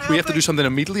balls aren't We have to do something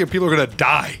immediately or people are going to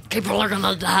die. People are going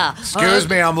to die. Excuse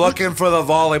me, I'm looking for the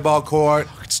volleyball court.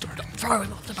 Throw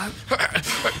him off the boat.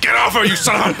 Get off her, you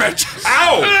son of a bitch!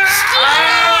 Ow!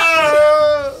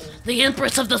 The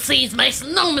Empress of the Seas makes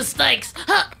no mistakes.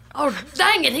 Oh,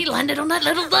 dang it, he landed on that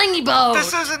little dinghy boat.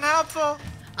 This isn't helpful.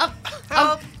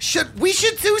 We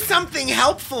should do something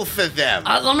helpful for them.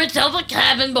 Let me tell the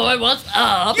cabin boy what's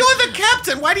up. You're the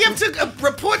captain. Why do you have to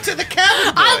report to the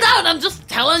cabin boy? I don't. I'm just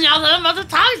telling y'all that I'm about to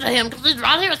talk to him because he's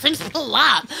right here. It seems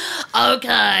polite.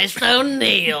 Okay, so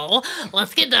Neil,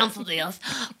 let's get down to this.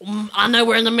 I know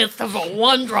we're in the midst of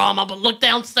one drama, but look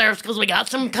downstairs because we got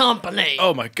some company.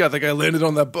 Oh my God, that guy landed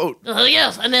on that boat.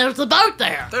 Yes, and there's a boat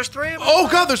there. There's 3 of them. Oh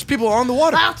God, there's people on the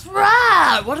water. That's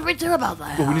right. What do we do about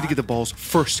that? Well, we need to get the balls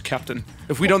first, Captain.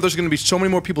 If we don't, there's going to be so many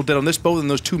more people dead on this boat than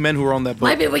those 2 men who are on that boat.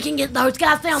 Maybe we can get those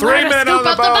guys down 3 there to men scoop on the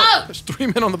up boat. the boat. There's 3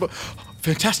 men on the boat.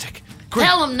 Fantastic. Great.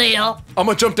 Tell them, Neil. I'm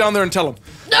going to jump down there and tell them.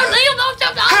 No, Neil, don't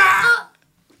jump down.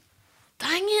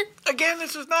 Dang it. Again,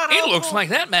 this is not It looks like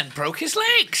that man broke his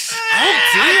legs.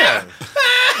 Oh,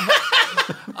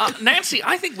 dear. Nancy,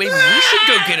 I think maybe we should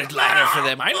go get a ladder for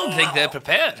them. I don't think they're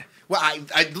prepared. Well,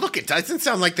 I look, it doesn't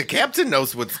sound like the captain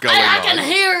knows what's going I on. can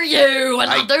hear you,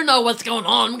 and I do know what's going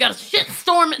on. We got a shit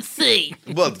storm at sea.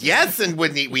 Well, yes, and we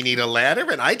need a ladder,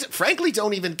 and I frankly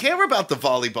don't even care about the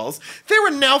volleyballs. There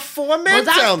are now 4 men Well,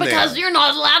 that's down there. because you're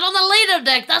not allowed on the Lido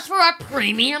deck. That's for our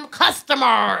premium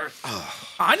customers.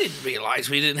 I didn't realize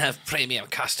we didn't have premium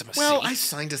customers. Well, I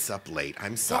signed us up late.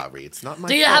 I'm sorry. It's not my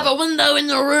Do you fault. have a window in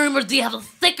the room, or do you have a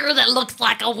sticker that looks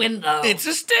like a window? It's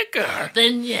a sticker.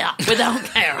 Then, yeah, we don't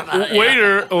care about it.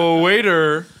 Waiter.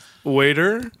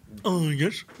 Oh,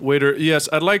 yes. Waiter, yes,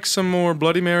 I'd like some more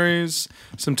Bloody Marys,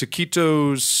 some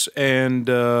taquitos, and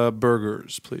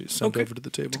burgers, please. Sent over to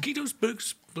the table. Taquitos,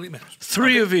 burgers, Bloody Marys.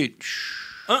 3 of each.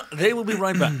 They will be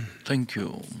right back. Thank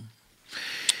you.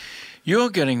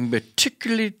 You're getting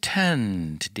particularly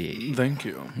tan today. Thank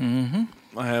you. Mm-hmm.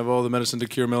 I have all the medicine to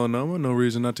cure melanoma. No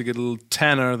reason not to get a little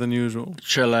tanner than usual.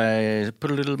 Shall I put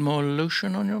a little more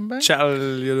lotion on your back? Shall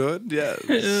you do it? Yes.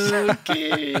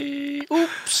 Okay.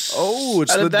 Oops. Oh, it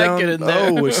How slid did that down. get in there?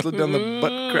 Oh, it slid down the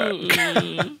butt crack.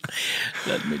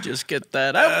 Let me just get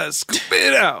that out. Scoop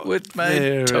it out with my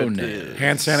There it toenail. is.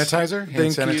 Hand sanitizer?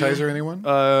 Hand Thank sanitizer, you. anyone?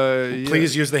 Yeah.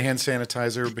 Please use the hand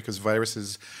sanitizer because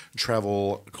viruses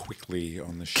travel quickly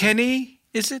on the ship. Kenny,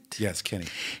 Is it? Yes, Kenny.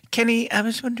 Kenny, I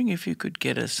was wondering if you could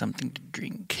get us something to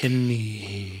drink.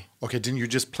 Kenny. Okay, didn't you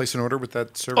just place an order with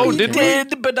that server? Oh,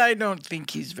 did, but I don't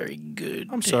think he's very good.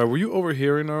 I'm sorry, were you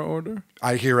overhearing our order?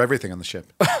 I hear everything on the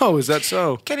ship. Oh, is that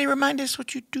so? Kenny, remind us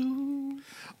what you do.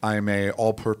 I'm a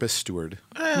all-purpose steward.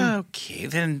 Okay,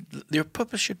 then your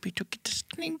purpose should be to get the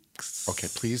stinks. Okay,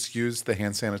 please use the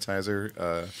hand sanitizer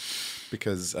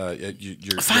because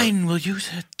you're... Fine, we'll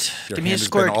use it. Your Give me a hand has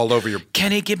squirt. been all over your...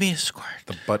 Kenny, give me a squirt.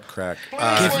 The butt crack.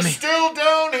 We're still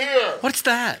down here. What's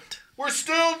that? We're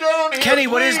still down here. Kenny,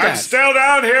 what is I'm that? still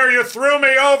down here. You threw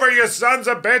me over, you sons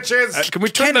of bitches. Can we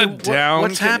turn that down?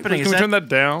 What's happening? Can we turn that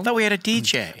down? I thought we had a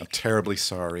DJ. I'm terribly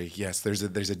sorry. Yes, there's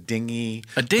a dinghy.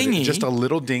 A dinghy? Just a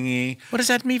little dinghy. What does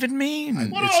that even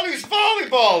mean? What are all these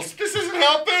volleyballs? This isn't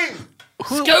helping.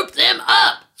 Scoop them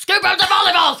up. Scoop up the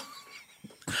volleyballs.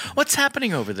 What's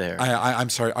happening over there? I'm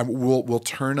sorry. We'll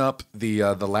turn up the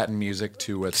Latin music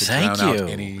to Thank drown you. out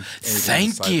any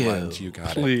Thank you. lines. You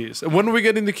got it. Please. And when are we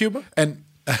getting to Cuba? And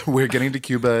we're getting to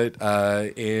Cuba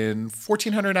in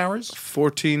 1,400 hours.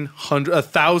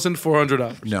 1,400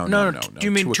 hours. No. Do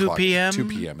you mean 2 p.m.? 2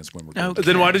 p.m. is when we're going. Okay.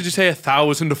 Then why did you say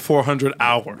 1,400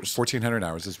 hours? 1,400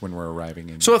 hours is when we're arriving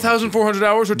in. So 1,400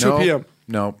 hours or 2 p.m.?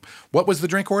 No. What was the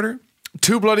drink order?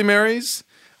 2 Bloody Marys.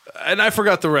 And I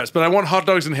forgot the rest, but I want hot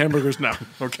dogs and hamburgers now.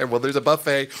 Okay, well, there's a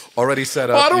buffet already set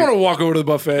up. Well, I don't want to walk over to the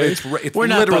buffet. It's We're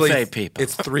not literally, buffet people.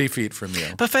 It's 3 feet from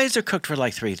you. Buffets are cooked for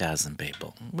like 3,000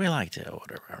 people. We like to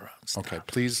order our own stuff. Okay,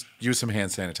 please use some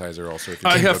hand sanitizer also. If you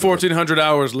I can have go to 1,400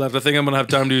 hours left. I think I'm going to have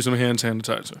time to use some hand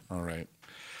sanitizer. All right.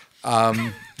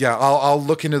 Yeah, I'll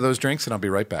look into those drinks and I'll be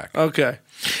right back. Okay.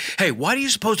 Hey, why do you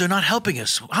suppose they're not helping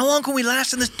us? How long can we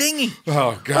last in this dinghy?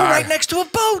 Oh, God. We're right next to a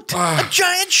boat, a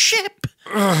giant ship.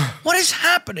 What is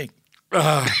happening?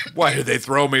 Why did they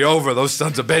throw me over, those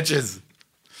sons of bitches?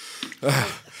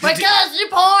 Because you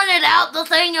pointed out the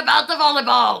thing about the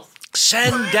volleyballs.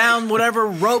 Send down whatever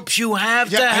ropes you have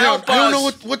to help us. I don't know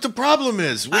what the problem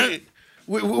is.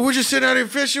 We're just sitting out here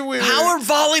fishing. How are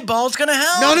volleyballs going to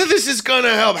help? None of this is going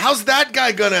to help. How's that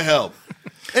guy going to help?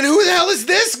 And who the hell is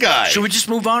this guy? Should we just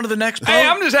move on to the next boat? Hey,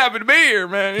 I'm just happy to be here,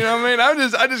 man. You know what I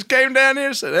mean? I just came down here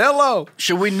and said hello.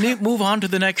 Should we move on to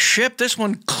the next ship? This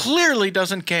one clearly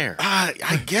doesn't care.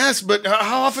 I guess, but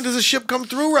how often does a ship come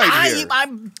through here?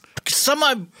 I'm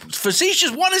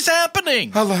facetious. What is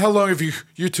happening? How long have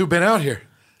you two been out here?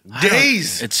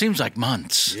 Days. It seems like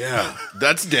months. Yeah,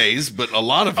 that's days, but a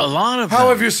lot of them. How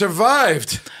have you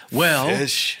survived? Well,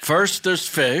 fish. First there's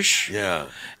fish. Yeah.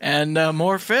 And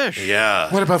more fish.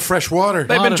 Yeah. What about fresh water?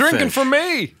 They've been drinking from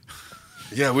me.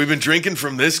 Yeah, we've been drinking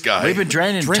from this guy. We've been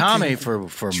draining Tommy for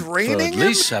at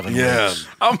least 7 weeks.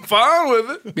 I'm fine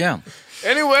with it. Yeah.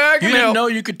 Anyway, I can You didn't help. know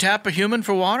you could tap a human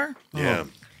for water? Yeah.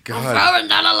 I'm throwing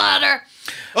down a ladder.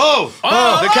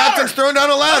 The captain's throwing down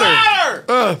a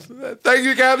ladder. Thank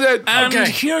you, Captain. And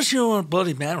here's your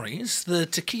Bloody Marys. The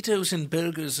taquitos and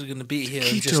burgers are going to be here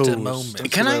in just a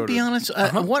moment. Can I be honest?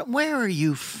 Where are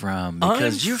you from?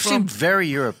 Because you seem very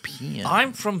European.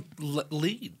 I'm from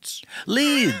Leeds.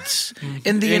 Leeds?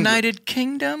 In the United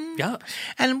Kingdom? Yeah.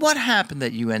 And what happened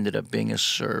that you ended up being a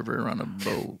server on a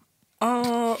boat?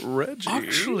 Reggie.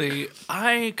 Actually,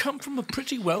 I come from a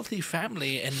pretty wealthy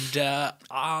family, and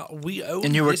we own.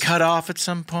 And you were this... cut off at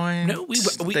some point? No, we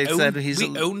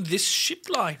own this ship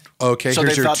line. Okay, So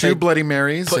here's they your thought 2 they'd Bloody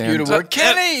Marys. put you to work.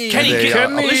 Kenny! Kenny, a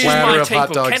this is platter my of hot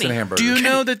table, dogs Kenny. and hamburgers. Do you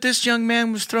know that this young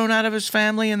man was thrown out of his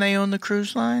family and they own the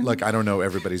cruise line? Look, I don't know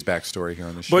everybody's backstory here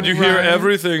on the show. But you hear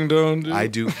everything, don't you? I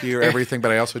do hear everything,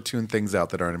 but I also tune things out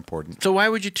that aren't important. So why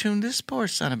would you tune this poor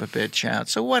son of a bitch out?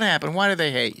 So what happened? Why do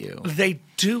they hate you? They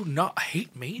do not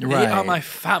hate me. They Right. are my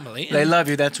family. They love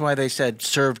you. That's why they said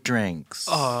serve drinks.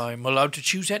 I'm allowed to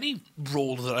choose any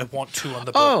role that I want to on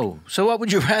the boat. Oh, so what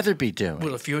would you rather be doing?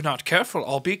 Well, if you're not careful,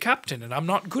 I'll be captain, and I'm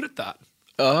not good at that.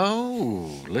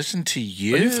 Oh, listen to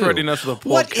you. Are you threatening us with a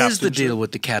poor What is the captainship? deal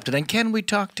with the captain? And can we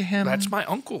talk to him? That's my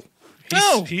uncle.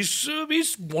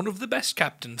 He's one of the best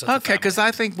captains of the Okay, family. because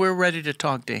I think we're ready to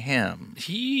talk to him.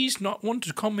 He's not one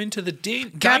to come into the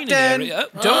dining Captain! area.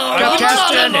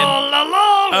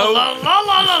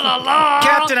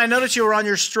 Captain, I noticed you were on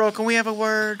your stroke. Can we have a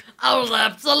word? Oh,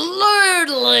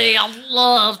 absolutely. I'd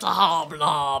love to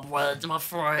hobnob with my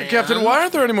friend. Captain, why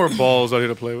aren't there any more balls out here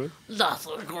to play with? That's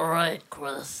a great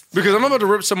question. Because I'm about to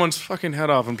rip someone's fucking head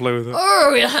off and play with it.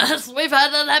 Oh, yes, we've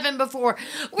had that happen before.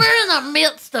 We're in the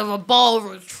midst of a ball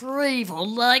retrieval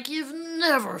like you've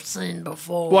never seen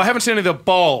before. Well, I haven't seen any of the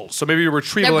balls, so maybe your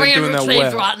retrieval They're ain't being doing that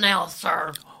retrieved well. right now,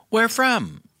 sir. Where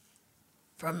from?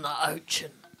 From the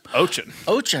ocean. Ocean.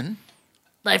 Ocean?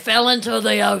 They fell into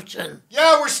the ocean.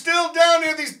 Yeah, we're still down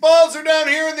here. These balls are down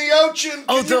here in the ocean.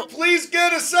 Can you please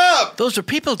get us up? Those are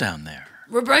people down there.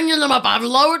 We're bringing them up. I've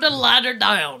lowered the ladder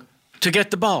down. To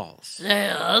get the balls.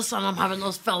 Yes, and I'm having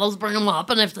those fellows bring them up,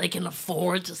 and if they can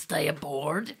afford to stay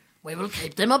aboard, we will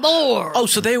keep them aboard. Oh,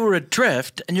 so they were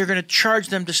adrift, and you're going to charge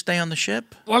them to stay on the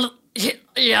ship? Well,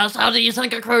 yes, how do you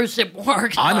think a cruise ship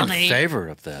works, I'm honey? in favor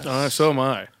of this. So am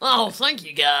I. Oh, thank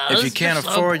you, guys. If you can't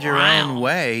You're so afford your proud. own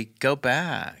way, go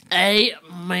back.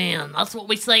 Amen. That's what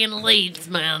we say in Leeds,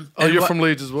 man. Oh, you're from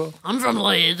Leeds as well? I'm from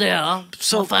Leeds, yeah.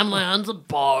 So my family owns a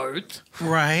boat.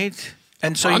 Right.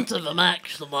 And A so bunch of them,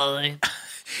 actually.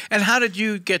 And how did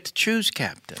you get to choose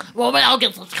captain? Well, we all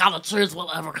get to kind of choose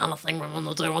whatever kind of thing we want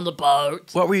to do on the boat.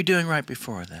 What were you doing right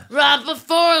before that? Right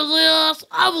before this,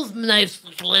 I was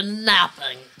basically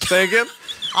napping. Say again?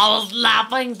 I was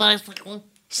napping, basically.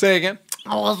 Say again?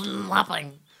 I wasn't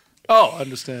napping. Oh, I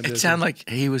understand. It sounded like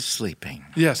he was sleeping.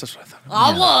 Yes, that's what I thought.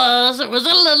 I was. It was a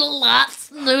little light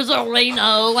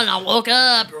snoozer-reno when I woke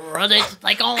up, ready to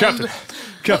take on...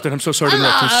 Captain, I'm so sorry to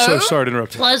interrupt. I'm so Hello. sorry to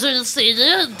interrupt. Pleasure to see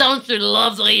you. Don't you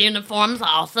love the uniforms? I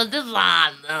also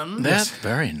designed them. That's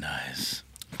very nice.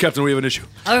 Captain, we have an issue.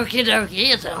 Okie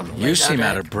dokie, it's on the You way seem down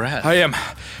out there. of breath. I am.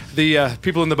 The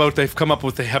people in the boat, they've come up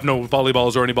with, they have no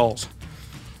volleyballs or any balls.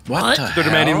 What the They're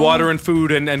demanding hell? water and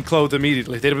food and clothes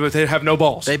immediately. They have no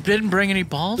balls. They didn't bring any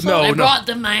balls? No, They no. brought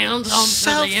demands on for the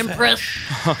Selfish.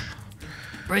 Empress.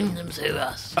 Bring them to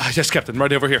us. Yes, Captain,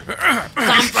 right over here.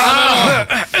 Some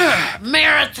from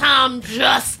maritime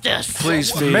justice.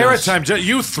 Please feed Maritime,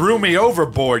 you threw me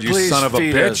overboard, you Please son of a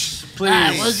feed bitch. us.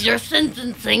 That Please. was your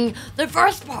sentencing, the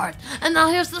first part. And now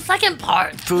here's the second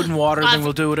part. Food and water, then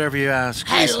we'll do whatever you ask.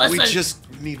 Hey, listen. We just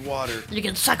need water. You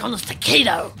can suck on this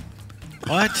taquito.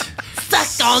 What?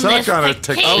 Suck on Suck this on a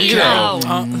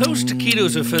taquito. Those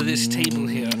taquitos are for this table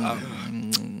here.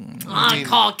 I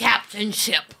call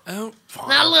captainship. Oh,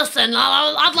 Now listen,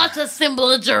 I'd like to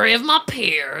assemble a jury of my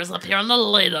peers up here on the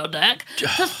Lido deck to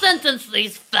sentence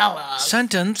these fellas.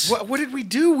 Sentence? What did we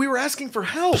do? We were asking for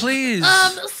help. Please.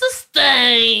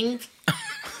 Sustained.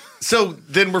 So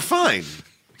then we're fine.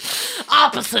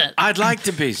 Opposite. I'd like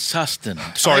to be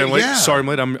sustenance. Sorry, I'm late. yeah. Sorry, I'm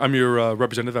late. I'm your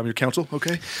representative. I'm your counsel,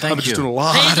 okay? Thank I'm just you. doing a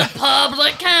lot. He's a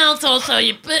public counsel, so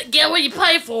you get what you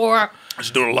pay for. I'm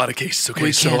just doing a lot of cases, okay?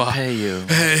 We so, can't pay you.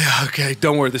 Hey, okay,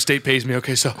 don't worry. The state pays me,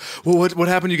 okay? So, well, what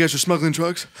happened? You guys were smuggling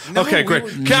drugs? No, okay, we great. were-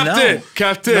 Captain, No.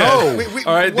 Captain. No.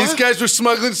 All right, these what? guys were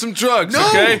smuggling some drugs, No.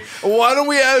 okay? Why don't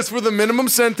we ask for the minimum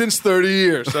sentence, 30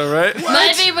 years, all right?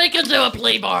 Maybe we could do a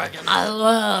plea bargain. I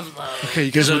love those. Okay,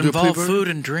 you guys Does it want to do a plea involve bargain? food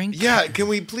and drink? Yeah, can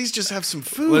we please just have some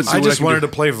food? Let's see I what just can wanted do.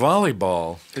 to play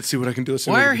volleyball. Let's see what I can do. Let's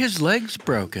see Why what I are can do. his legs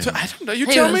broken? I don't know. You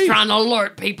He tell was me. trying to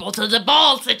alert people to the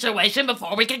ball situation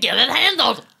before we could get it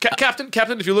handled.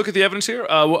 Captain, if you look at the evidence here,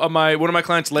 one of my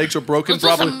client's legs are broken. Is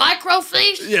this a Probably.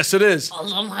 microfiche? Yes, it is. I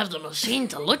don't have the machine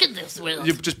to look at this with.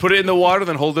 You just put it in the water,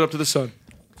 then hold it up to the sun.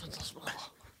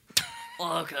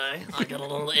 Okay, I got a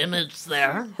little image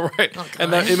there. Right. Okay.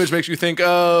 And that image makes you think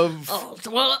of Oh,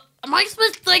 well, it makes me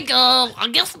think of, I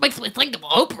guess it makes me think of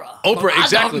Oprah. Oprah, but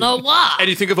exactly. I don't know why. And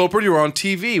you think of Oprah, you're on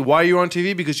TV. Why are you on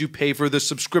TV? Because you pay for the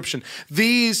subscription.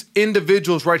 These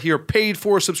individuals right here paid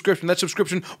for a subscription. That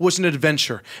subscription was an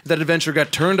adventure. That adventure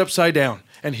got turned upside down.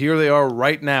 And here they are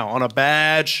right now on a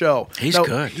bad show. He's Now,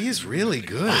 good. He's really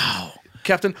good. Wow.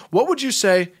 Captain, what would you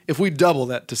say if we double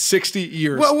that to 60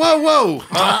 years? Whoa.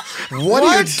 What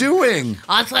are you doing?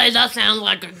 I'd say that sounds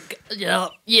like a,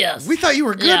 yes. We thought you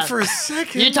were good Yes. for a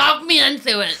second. You talked me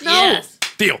into it, No. yes.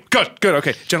 Deal. Good.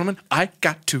 Okay, gentlemen, I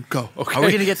got to go. Okay. Are we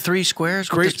going to get 3 squares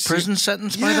with Great this prison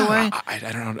sentence, by the Yeah. way? I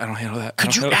don't know. I don't handle that.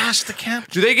 Could you ask the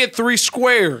captain? Do they get 3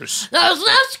 squares? There's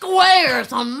no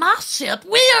squares on my ship.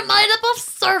 We are made up of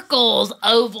circles,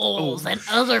 ovals, and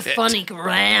other funny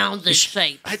rounds and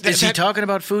shapes. Is he talking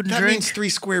about food and That drink? means 3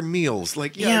 square meals.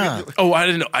 Like, Yeah. Oh, I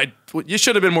didn't know. You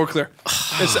should have been more clear.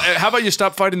 How about you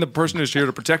stop fighting the person who's here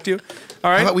to protect you?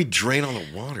 All right. How about we drain all the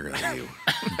water out of you?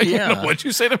 Yeah. What'd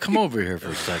you say to Come over here for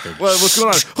a second. Well, what's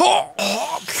going on?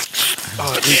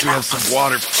 Oh, at least we have some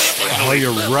water. Oh,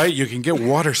 you're right. You can get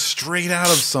water straight out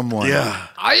of someone. Yeah.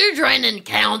 Are you draining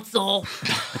council?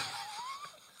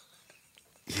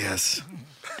 Yes.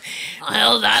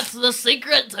 Well, that's the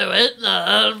secret to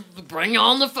it. Bring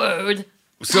on the food.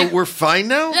 So we're fine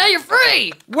now? Yeah, you're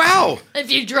free. Wow. If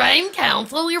you drain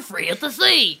council, you're free at the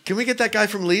sea. Can we get that guy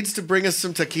from Leeds to bring us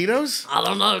some taquitos? I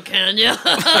don't know, can you?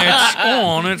 It's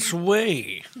on its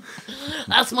way.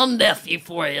 That's my nephew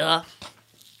for you. Oh,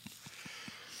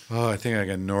 I think I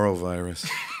got norovirus.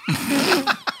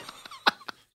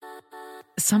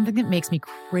 Something that makes me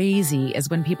crazy is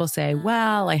when people say,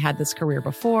 well, I had this career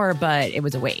before, but it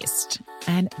was a waste.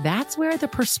 And that's where the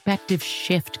perspective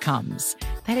shift comes,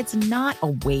 that it's not a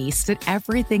waste, that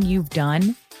everything you've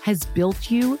done has built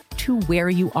you to where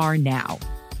you are now.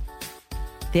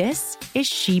 This is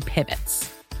She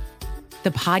Pivots,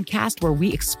 the podcast where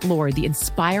we explore the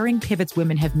inspiring pivots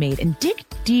women have made and dig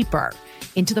deeper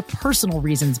into the personal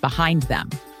reasons behind them.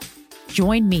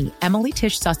 Join me, Emily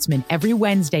Tish Sussman, every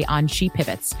Wednesday on She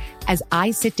Pivots as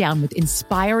I sit down with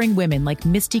inspiring women like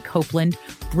Misty Copeland,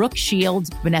 Brooke Shields,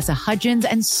 Vanessa Hudgens,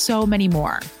 and so many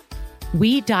more.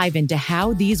 We dive into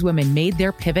how these women made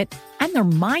their pivot and their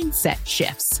mindset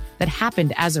shifts that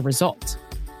happened as a result.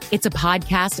 It's a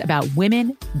podcast about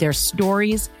women, their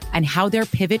stories, and how their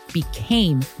pivot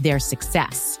became their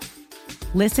success.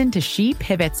 Listen to She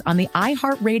Pivots on the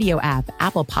iHeartRadio app,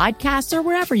 Apple Podcasts, or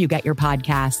wherever you get your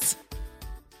podcasts.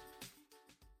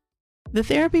 The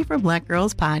Therapy for Black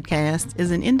Girls podcast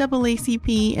is an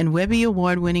NAACP and Webby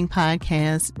Award-winning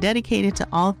podcast dedicated to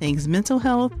all things mental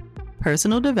health,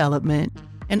 personal development,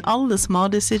 and all of the small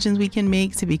decisions we can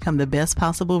make to become the best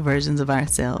possible versions of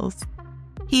ourselves.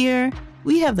 Here,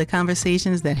 we have the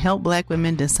conversations that help Black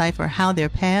women decipher how their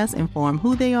past inform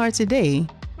who they are today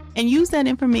and use that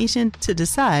information to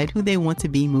decide who they want to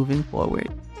be moving forward.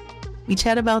 We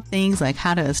chat about things like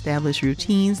how to establish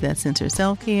routines that center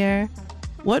self-care,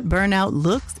 what burnout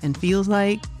looks and feels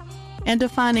like, and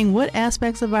defining what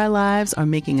aspects of our lives are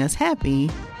making us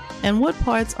happy and what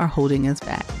parts are holding us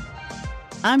back.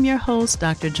 I'm your host,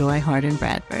 Dr. Joy Harden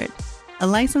Bradford, a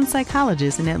licensed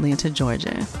psychologist in Atlanta,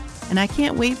 Georgia, and I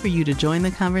can't wait for you to join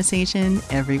the conversation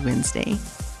every Wednesday.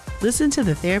 Listen to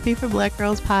the Therapy for Black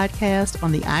Girls podcast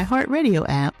on the iHeartRadio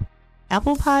app,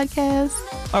 Apple Podcasts,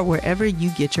 or wherever you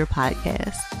get your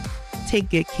podcasts. Take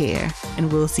good care,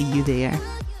 and we'll see you there.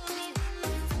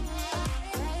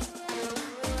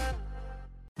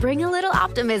 Bring a little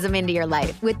optimism into your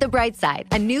life with The Bright Side,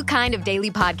 a new kind of daily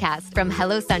podcast from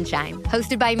Hello Sunshine,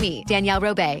 hosted by me, Danielle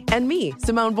Robay. And me,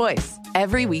 Simone Boyce.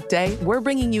 Every weekday, we're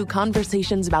bringing you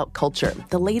conversations about culture,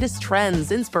 the latest trends,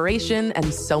 inspiration,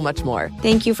 and so much more.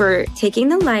 Thank you for taking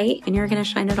the light, and you're going to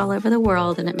shine it all over the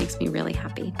world, and it makes me really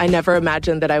happy. I never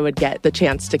imagined that I would get the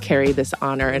chance to carry this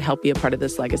honor and help be a part of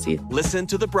this legacy. Listen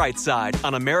to The Bright Side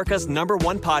on America's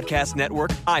 #1 podcast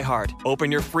network, iHeart.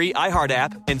 Open your free iHeart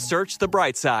app and search The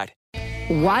Bright Side.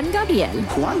 Juan Gabriel.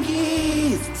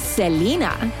 Juanquis.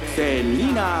 Selena.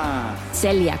 Selena.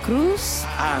 Celia Cruz.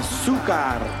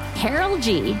 Azúcar. Harold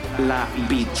G. La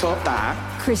Bichota.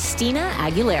 Christina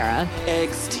Aguilera.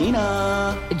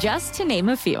 Ex-Tina. Just to name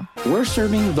a few. We're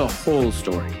serving the whole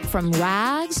story. From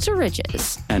rags to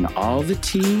riches. And all the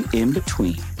tea in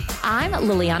between. I'm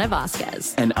Liliana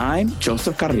Vasquez. And I'm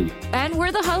Joseph Carrillo. And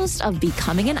we're the host of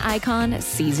Becoming an Icon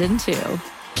Season 2.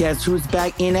 Guess who's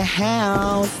back in the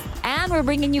house? And we're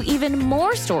bringing you even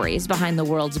more stories behind the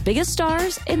world's biggest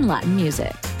stars in Latin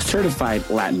music. Certified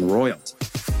Latin royalty.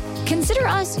 Consider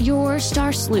us your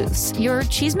star sleuths, your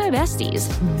chisme besties,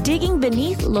 digging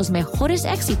beneath los mejores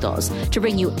éxitos to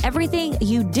bring you everything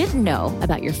you didn't know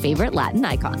about your favorite Latin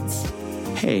icons.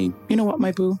 Hey, you know what,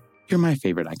 my boo? You're my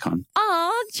favorite icon.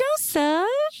 Aw, Joseph.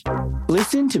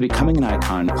 Listen to Becoming an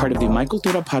Icon, part of the My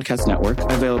Cultura Podcast Network,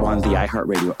 available on the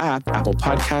iHeartRadio app, Apple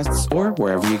Podcasts, or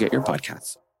wherever you get your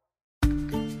podcasts.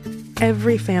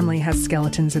 Every family has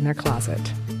skeletons in their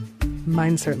closet.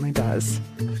 Mine certainly does.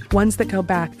 Ones that go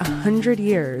back 100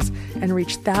 years and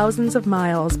reach thousands of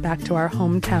miles back to our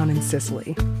hometown in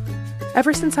Sicily.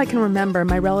 Ever since I can remember,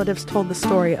 my relatives told the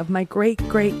story of my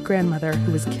great-great-grandmother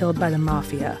who was killed by the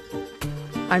mafia.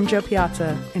 I'm Jo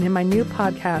Piazza, and in my new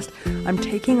podcast, I'm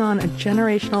taking on a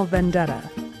generational vendetta,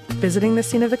 visiting the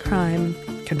scene of the crime,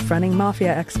 confronting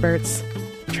mafia experts,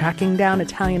 tracking down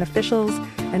Italian officials,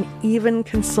 and even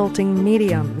consulting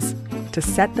mediums to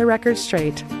set the record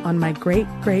straight on my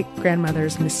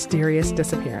great-great-grandmother's mysterious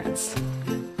disappearance.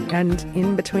 And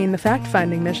in between the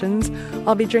fact-finding missions,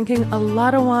 I'll be drinking a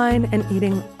lot of wine and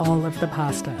eating all of the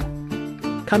pasta.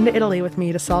 Come to Italy with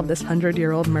me to solve this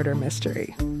 100-year-old murder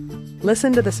mystery.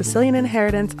 Listen to The Sicilian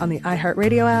Inheritance on the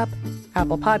iHeartRadio app,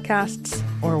 Apple Podcasts,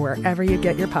 or wherever you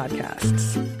get your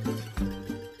podcasts.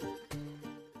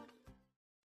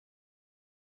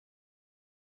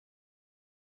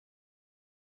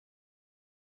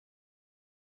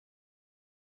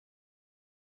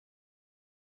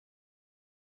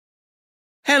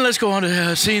 And let's go on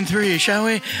to scene 3, shall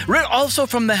we? Also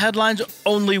from the headlines,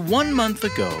 only 1 month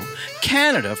ago,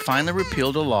 Canada finally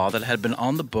repealed a law that had been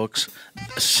on the books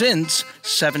since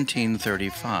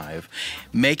 1735,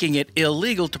 making it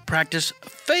illegal to practice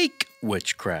fake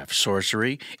witchcraft,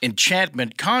 sorcery,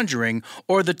 enchantment, conjuring,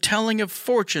 or the telling of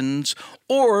fortunes,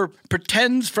 or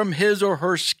pretends from his or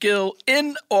her skill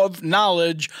in of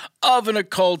knowledge of an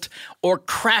occult or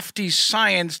crafty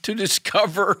science to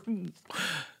discover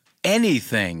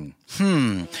anything.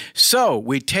 So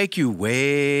we take you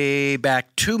way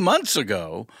back 2 months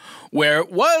ago, where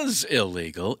it was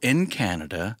illegal in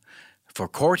Canada for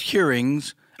court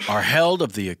hearings are held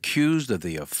of the accused of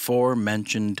the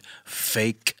aforementioned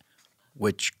fake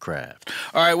witchcraft.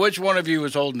 All right, which one of you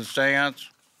was holding the seance?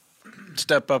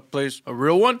 Step up, please. A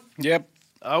real one? Yep.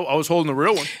 I was holding a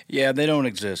real one. Yeah, they don't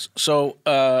exist. So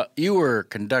you were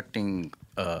conducting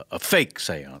a fake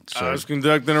seance. I was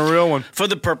conducting a real one. For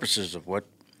the purposes of what?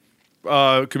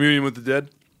 Communion with the dead.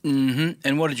 Mm-hmm.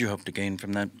 And what did you hope to gain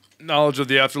from that? Knowledge of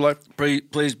the afterlife.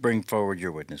 Please bring forward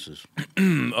your witnesses.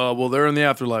 Well, they're in the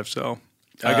afterlife, so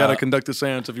I got to conduct a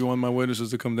seance if you want my witnesses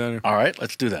to come down here. All right,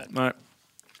 let's do that. All right.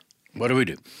 What do we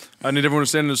do? I need everyone to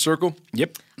stand in a circle.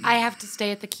 Yep. I have to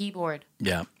stay at the keyboard.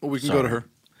 Yeah. Well, we can go to her.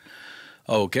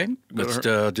 Okay. Let's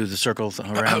do the circle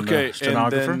around the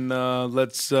stenographer. And then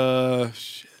let's...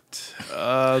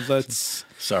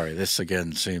 Sorry, this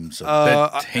again seems a bit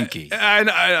hinky.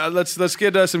 Let's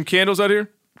get some candles out here.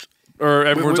 Or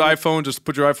everyone's iPhone. Just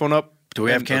put your iPhone up. Do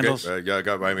we have candles? Yeah, I have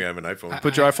an iPhone.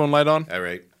 Put your iPhone light on. All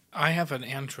right. I have an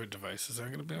Android device. Is that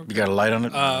going to be okay? You got a light on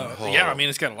it? Yeah, I mean,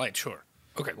 it's got a light, sure.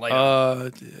 Okay, light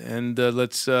on. And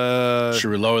let's... Should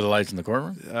we lower the lights in the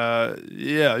courtroom?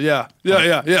 Yeah.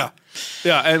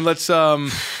 And let's...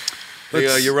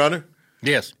 Hey, Your Honor?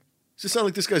 Yes. Does it sound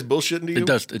like this guy's bullshitting to you?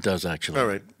 It does actually. All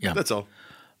right. Yeah. That's all.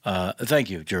 Thank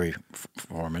you, jury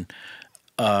foreman.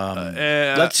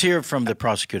 Let's hear from the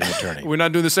prosecuting attorney. We're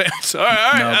not doing the seance. All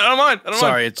right. No. I don't mind.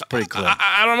 Sorry, it's pretty clear.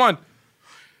 I don't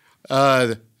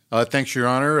mind. Thanks, Your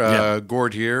Honor.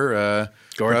 Gord here.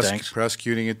 Gord, thanks.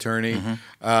 Prosecuting attorney.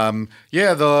 Mm-hmm.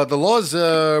 The law's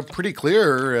pretty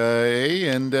clear,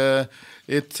 and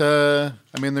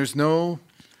there's no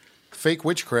fake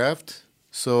witchcraft.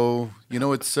 So,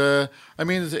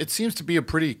 it seems to be a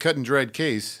pretty cut and dried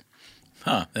case.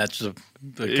 Huh, that's the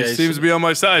It case. seems to be on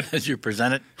my side. As you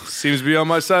present it? Seems to be on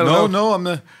my side. No,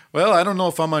 I don't know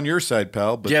if I'm on your side,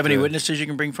 pal. But, do you have any witnesses you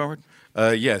can bring forward?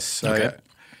 Yes. Okay.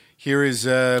 Here is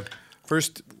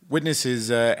first witness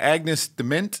is Agnes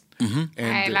Dement. Mm-hmm.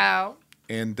 Hello.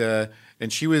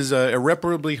 And she was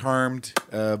irreparably harmed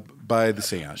by the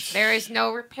seance. There is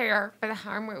no repair for the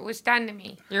harm that was done to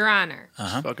me, Your Honor.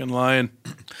 He's fucking lying.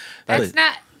 That's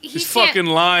not... He's fucking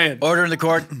lying. Order in the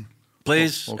court,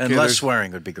 please, Okay, and less there's-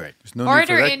 swearing would be great.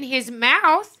 Order in his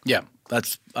mouth. Yeah,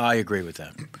 I agree with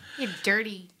that. You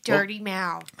dirty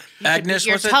mouth. Agnes,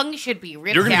 your what's it? tongue should be ripped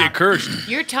out. You're gonna get cursed.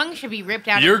 Your tongue should be ripped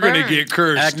out. You're and gonna burned. get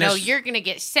cursed. Agnes? No, you're gonna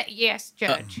get set. Yes,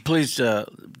 Judge. Please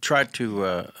try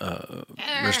to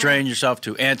restrain yourself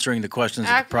to answering the questions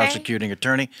of the Okay. prosecuting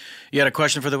attorney. You had a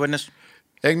question for the witness?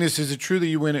 Agnes, is it true that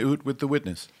you went out with the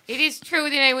witness? It is true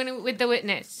that I went with the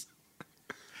witness.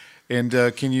 And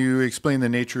can you explain the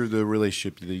nature of the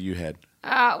relationship that you had?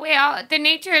 Well, the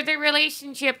nature of the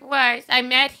relationship was I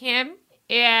met him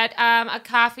at a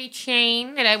coffee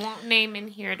chain that I won't name in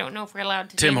here. I don't know if we're allowed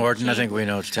to. Tim name Horton. the I chain. think we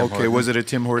know it's Tim Okay, Horton. was it a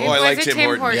Tim Horton? It I was like a Tim Tim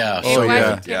Horton. Horton. Yeah. It Oh, was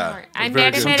yeah. a Tim Yeah. Horton. I Very met good.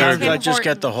 him at a Sometimes Tim I just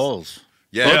get the Hortons. holes.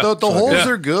 Yeah. The holes Yeah.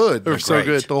 are good. They're so great.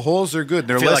 good. The holes are good.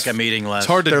 They're I feel less, like I'm eating less. It's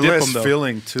hard to they're dip less them, though.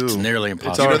 filling, too. It's nearly You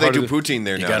impossible. know they hard do to- poutine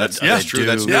there You now. gotta- That's they true.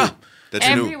 That's do. new. Yeah. That's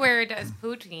new. Everywhere does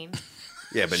poutine.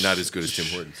 Yeah, but not as good as Tim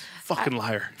Hortons. Fucking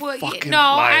liar. Well, Fucking no,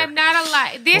 liar. I'm not a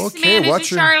liar. This Okay, man watch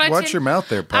is a your- charlatan. watch your mouth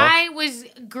there, pal. I was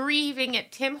grieving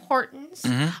at Tim Hortons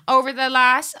Mm-hmm. over the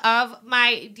loss of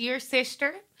my dear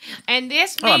sister. And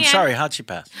this Oh, man... I'm sorry. How'd she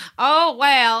pass? Oh,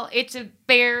 well, it's a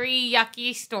very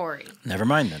yucky story. Never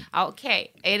mind then.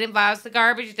 Okay, it involves the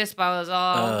garbage disposal,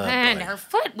 and boy. her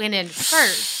foot went in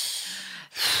first.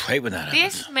 Hate when that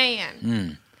happens. This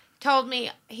man told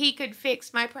me he could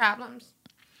fix my problems.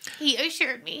 He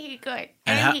assured me he could.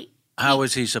 And how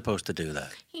was he supposed to do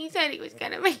that? He said he was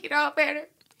going to make it all better.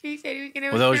 He said he was going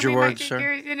to Were those assure your me my words, sir?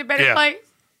 sister is in a better Yeah. place.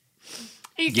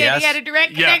 He said Yes? he had a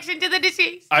direct Yeah. connection to the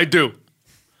deceased. I do.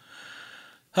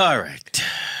 All right.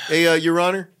 Hey, Your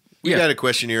Honor, we Yeah. got a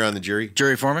question here on the jury.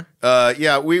 Jury foreman?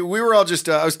 Yeah, we were all just.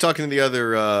 I was talking to the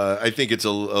other. I think it's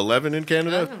 11 in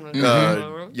Canada.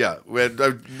 Yeah,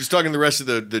 I was talking to the rest of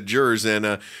the jurors,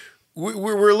 and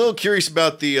we're a little curious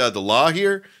about the law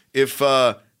here. If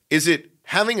is it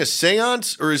having a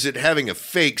séance or is it having a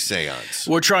fake séance?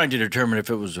 We're trying to determine if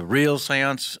it was a real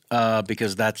seance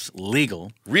because that's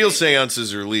legal. Real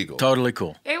séances are legal. Totally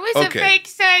cool. It was Okay. a fake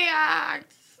seance.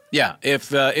 Yeah, if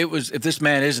this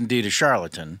man is indeed a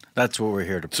charlatan, that's what we're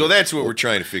here to prove. So that's what we're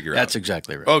trying to figure out. That's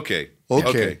exactly right. Okay.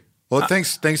 Okay. Well,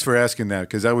 thanks for asking that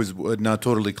because I was not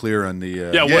totally clear on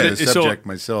the subject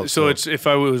myself. So it's if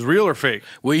I was real or fake.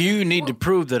 Well, you need to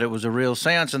prove that it was a real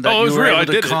seance and that it was you were real.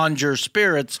 able to conjure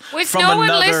spirits Was from no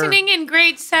another. one listening in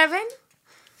grade 7?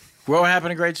 What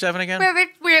happened in grade 7 again?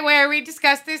 Where we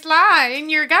discussed this law in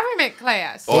your government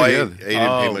class. I didn't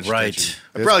pay much attention.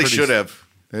 I probably should have.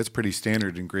 That's pretty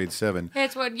standard in grade 7.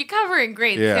 That's what you cover in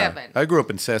grade Yeah. 7. I grew up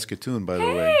in Saskatoon, by the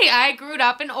way. Hey, I grew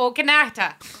up in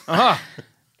Okanata.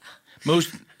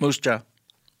 Moose Jaw.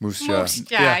 Moose Moose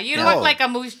Jaw. You look like a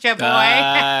Moose Jaw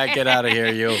boy. Get out of here,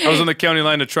 you. I was on the county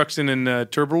line of Truxton and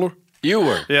Turbulor. You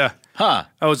were? Yeah. Huh.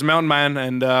 I was a mountain man,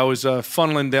 and I was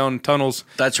funneling down tunnels.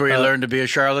 That's where you learned to be a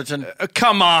charlatan?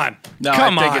 Come on. No,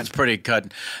 Come I think on. it's pretty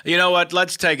cut. You know what?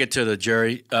 Let's take it to the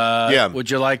jury. Would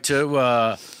you like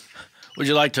to... Would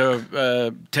you like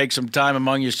to take some time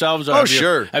among yourselves? Or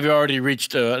Sure. Have you already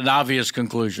reached an obvious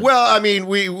conclusion? Well, I mean,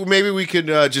 maybe we could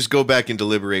just go back and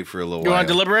deliberate for a little while. You want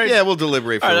to deliberate? Yeah, we'll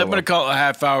deliberate for All a right, little I'm going to call a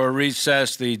half-hour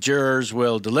recess. The jurors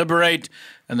will deliberate,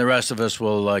 and the rest of us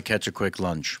will catch a quick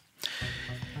lunch.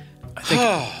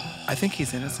 I think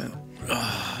he's innocent.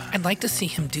 I'd like to see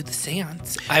him do the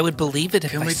seance. I would believe it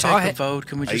if Can I we saw take it. a vote?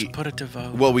 Can we just put it to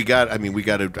vote? Well,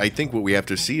 I think what we have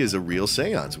to see is a real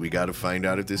seance. We got to find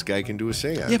out if this guy can do a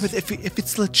seance. Yeah, but if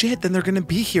it's legit, then they're going to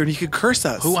be here and he could curse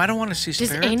us. Who? I don't want to see Does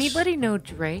spirits. anybody know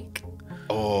Drake?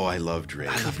 Oh, I love Drake.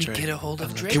 Could we get a hold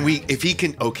of Drake? Can we, if he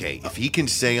can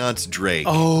seance Drake.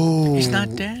 Oh. He's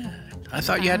not dead. I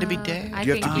thought you had to be dead.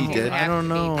 You have to be dead. I don't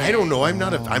know. I don't know.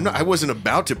 I wasn't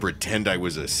about to pretend I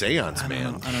was a seance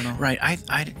man. I don't know. Right.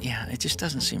 Yeah, it just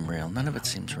doesn't seem real. None of it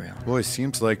seems real. Boy, it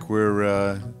seems like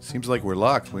we're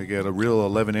locked. We got a real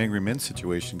 11 Angry Men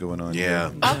situation going on. Yeah.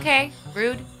 Here. Okay,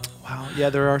 rude. Wow. Yeah,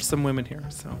 there are some women here,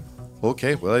 so.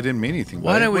 Okay, well, I didn't mean anything.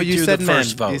 Why don't we do the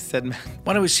first vote? You said men.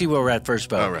 Why don't we see where we're at first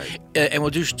vote? All right. And we'll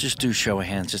just do show of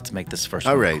hands just to make this first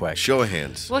All one right. quick. Show of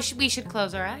hands. Well, we should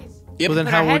close our eyes. Yep. Well, then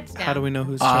Put our heads how down. do we know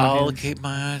who's I'll showing hands? keep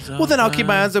my eyes open. Well, then I'll keep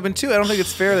my eyes open too. I don't think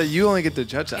it's fair that you only get to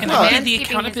judge that. And Well, I Man's the keeping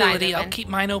his eyes accountability. I'll open. keep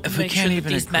mine open. If we Make sure can't that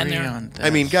even these men agree are. on this. I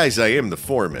mean, guys, I am the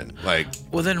foreman. Like,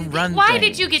 well, then run. Why things.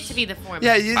 did you get to be the foreman?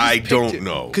 Yeah, you just I picked don't it.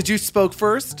 know. Because you spoke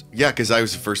first? Yeah, because I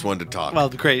was the first one to talk. Well,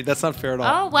 great. That's not fair at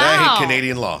all. Oh, wow. I hate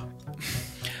Canadian law.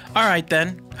 All right,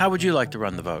 then. How would you like to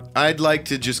run the vote? I'd like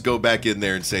to just go back in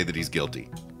there and say that he's guilty.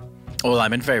 Well,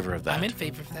 I'm in favor of that. I'm in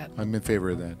favor of that. I'm in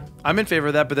favor of that. I'm in favor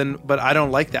of that, but I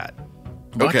don't like that.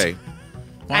 What? Okay.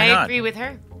 Why I not? agree with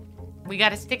her. We got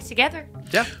to stick together.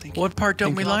 Yeah. What part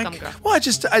don't we like? Welcome, girl. Well, I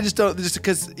just don't, just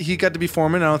because he got to be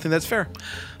foreman, I don't think that's fair.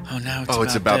 Oh, now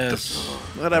It's about this.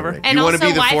 Whatever. And You wanna also,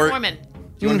 be the why four- foreman?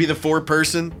 You want to be the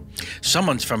foreperson?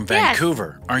 Someone's from Yes.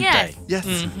 Vancouver, aren't Yes. they? Yes.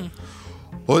 Mm-hmm.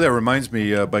 Oh, that reminds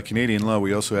me, by Canadian law,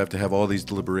 we also have to have all these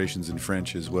deliberations in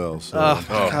French as well. So. Oh,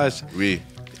 gosh. Oui.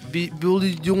 No,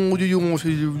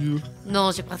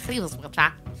 je précise pour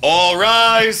ça. All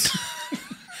rise.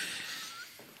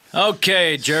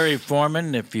 Okay, Jerry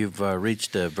Foreman, if you've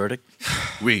reached a verdict.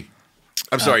 Oui.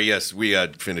 I'm sorry. Yes, we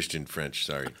finished in French.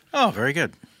 Sorry. Oh, very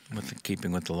good.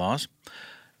 Keeping with the laws.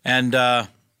 And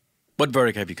what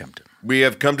verdict have you come to? We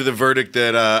have come to the verdict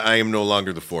that I am no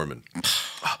longer the foreman.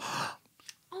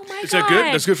 Oh my Is that good?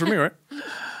 That's good for me,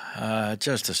 right?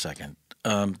 Just a second.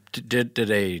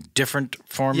 Did a different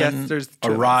foreman Yes, there's two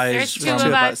of us. arise There's two from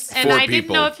of us, and Four I didn't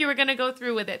people. know if you were going to go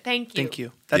through with it. Thank you. Thank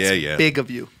you. That's Yeah. big of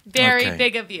you. Very Okay.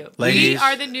 big of you. We Ladies.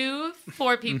 are the new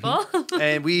 4 people.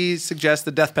 And we suggest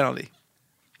the death penalty.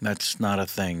 That's not a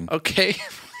thing. Okay.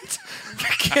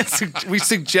 We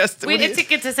suggest.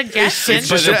 It's a suggestion. It's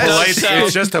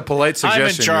just a polite suggestion. I'm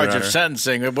in charge Your of Honor.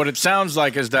 sentencing. What it sounds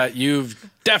like is that you've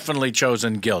definitely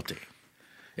chosen guilty.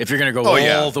 If you're going to go Oh, all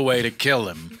yeah. the way to kill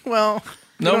him. Well,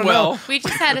 No, don't well. know. We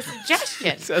just had a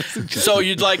suggestion. So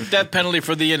you'd like death penalty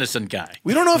for the innocent guy.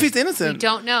 We don't know if he's We innocent.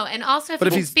 don't know. And also, if But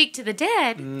you if he's- speak to the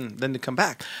dead, Then to come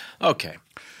back. Okay.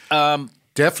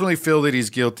 Definitely feel that he's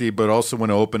guilty, but also want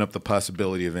to open up the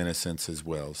possibility of innocence as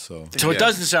well. So So it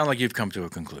doesn't sound like you've come to a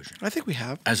conclusion. I think we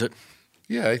have. As it?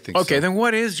 Yeah, I think Okay, so. then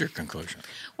what is your conclusion?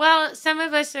 well, some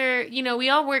of us are, we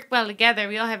all work well together.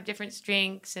 We all have different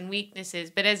strengths and weaknesses.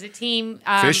 But as a team,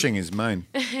 Fishing is mine.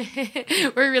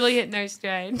 we're really hitting our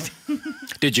stride.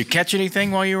 Did you catch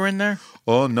anything while you were in there?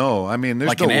 Oh, no. I mean, there's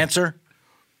Like no... an answer?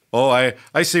 Oh,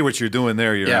 I see what you're doing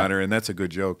there, Your Yeah. Honor, and that's a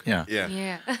good joke. Yeah.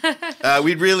 Yeah.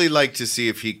 We'd really like to see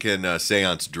if he can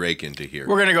seance Drake into here.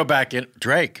 We're going to go back in.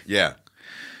 Drake. Yeah.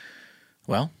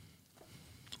 Well,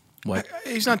 what?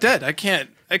 He's not dead. I can't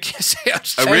say.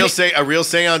 A real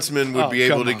seanceman would Oh, be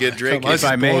able come to on, get Drake. If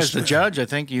I may, as the judge, I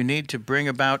think you need to bring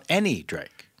about any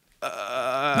Drake.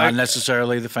 Not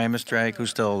necessarily the famous Drake, who's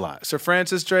still alive. Sir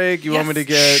Francis Drake, you want me to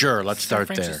get... Sure, let's start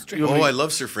there. Oh, I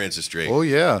love Sir Francis Drake. Oh,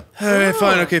 yeah. All right,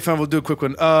 fine. Okay, fine. We'll do a quick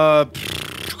one. Yeah.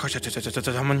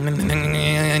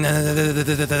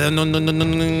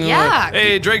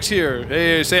 Hey, Drake's here.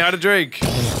 Hey, say hi to Drake.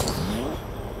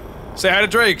 Say hi to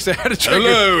Drake. Say hi to Drake.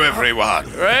 Hello,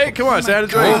 everyone. Right? Come on, say hi to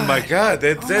Drake. Oh, my God.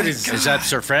 That is... Is that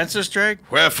Sir Francis Drake?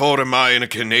 Wherefore am I in a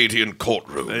Canadian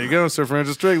courtroom? There you go, Sir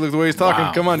Francis Drake. Look at the way he's talking.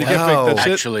 Wow. Come on, you can't fake that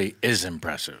shit. Actually is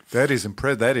impressive. That is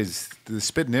impressive. That is the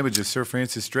spitting image of Sir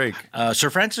Francis Drake.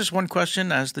 Sir Francis, one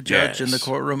question as the judge in the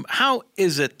courtroom. How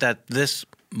is it that this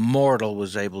mortal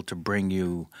was able to bring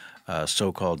you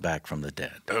so-called back from the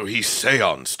dead? Oh, he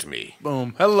seanced me.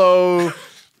 Boom. Hello.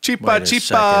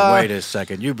 Cheapa. Wait a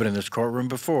second. You've been in this courtroom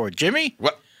before. Jimmy?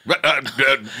 What? Run,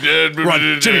 Jimmy, run,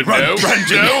 run, Jimmy.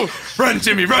 Run,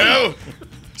 Jimmy, run. No.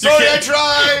 Sorry, I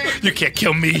tried. You can't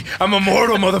kill me. I'm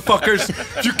immortal, motherfuckers.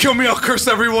 If you kill me, I'll curse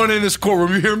everyone in this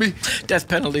courtroom. You hear me? Death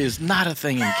penalty is not a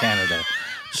thing in Canada.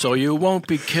 So you won't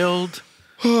be killed,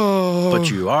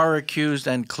 but you are accused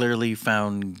and clearly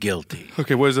found guilty.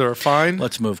 Okay, what is there, a fine?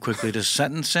 Let's move quickly to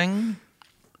sentencing.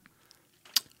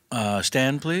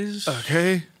 Stand, please.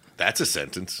 Okay. That's a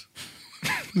sentence.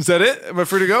 Is that it? Am I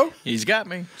free to go? He's got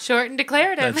me. Short and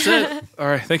declarative. That's it. All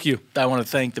right, thank you. I want to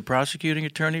thank the prosecuting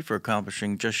attorney for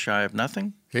accomplishing just shy of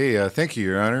nothing. Hey, thank you,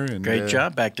 Your Honor. And, Great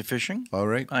job. Back to fishing. All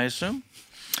right. I assume.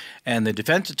 And the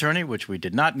defense attorney, which we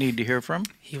did not need to hear from.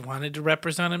 He wanted to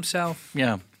represent himself.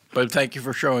 Yeah, but thank you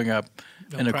for showing up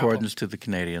in accordance to the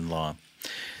Canadian law.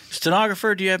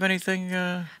 Stenographer, do you have anything?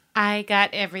 I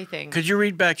got everything. Could you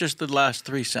read back just the last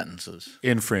 3 sentences?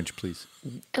 In French, please.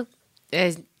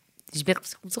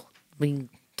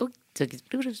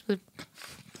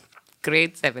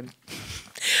 Grade 7.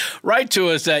 Write to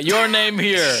us at your name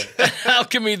here at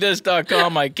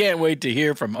alchemythis.com. I can't wait to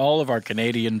hear from all of our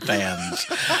Canadian fans.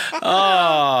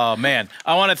 Oh, man.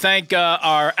 I want to thank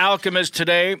our alchemist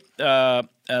today.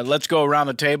 Let's go around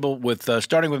the table with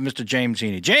starting with Mr. James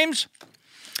Heaney. James,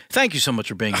 thank you so much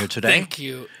for being here today. Thank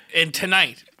you. And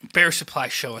tonight, Bear Supply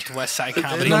Show at the West Side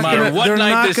Comedy. No matter what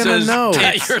night this is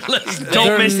that you're listening.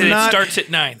 Don't miss it. It starts at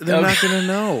 9. They're not going to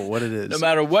know what it is. No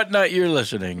matter what night you're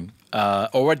listening,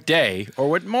 or what day, or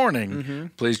what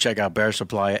morning, please check out Bear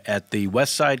Supply at the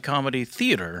West Side Comedy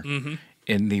Theater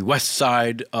in the west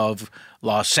side of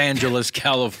Los Angeles,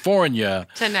 California.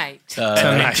 Tonight.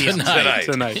 Tonight.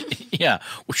 Yeah.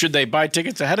 Well, should they buy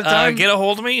tickets ahead of time? Get a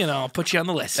hold of me, and I'll put you on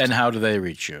the list. And how do they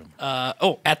reach you?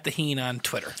 At the Heen on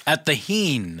Twitter. At the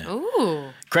Heen. Ooh.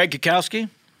 Craig Kukowski?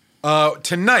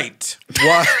 Tonight,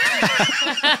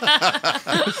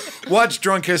 watch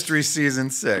Drunk History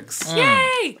Season 6.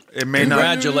 Yay! It may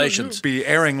Congratulations. not be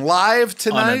airing live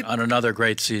tonight. On another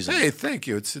great season. Hey, thank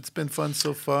you. It's been fun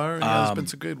so far. Yeah, there's been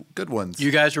some good ones. You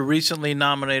guys were recently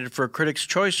nominated for a Critics'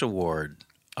 Choice Award.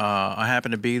 I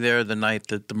happened to be there the night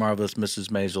that the marvelous Mrs.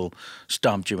 Maisel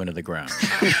stomped you into the ground.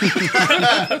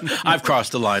 I've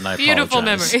crossed the line. I Beautiful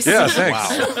apologize. memories. Yeah,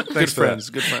 thanks. Wow. Thanks for that.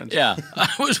 Good friends. Yeah,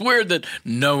 it was weird that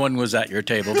no one was at your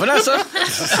table. Vanessa,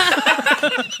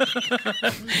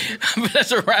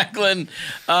 Vanessa Racklin,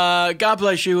 God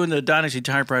bless you in the Dynasty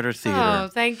Typewriter Theater. Oh,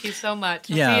 thank you so much.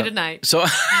 I'll see you tonight. So,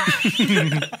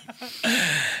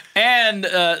 and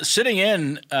sitting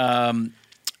in.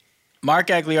 Mark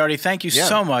Agliardi, thank you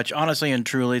so much. Honestly and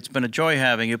truly, it's been a joy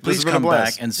having you. Please come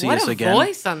back and see us again. What a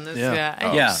voice on this guy.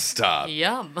 Oh, yeah. Stop.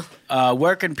 Yum.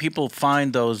 Where can people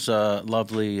find those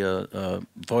lovely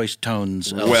voice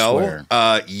tones elsewhere?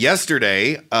 Well,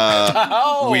 yesterday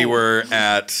we were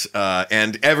at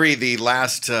and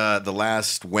the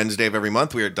last Wednesday of every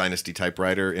month we are at Dynasty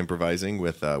Typewriter improvising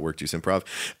with Work Juice Improv,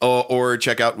 or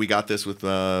check out We Got This with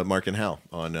Mark and Hal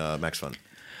on Max Fun.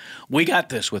 We Got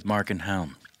This with Mark and Hal.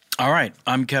 All right,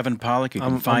 I'm Kevin Pollak. You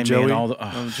can find me in all the.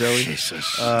 I'm Joey.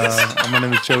 Jesus. My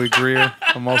name is Joey Greer.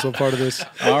 I'm also part of this.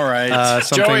 All right,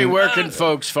 Joey. Where can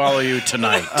folks follow you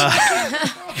tonight?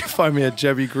 You can find me at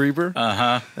Jebby Grieber.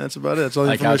 That's about it. That's all the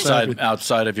like information.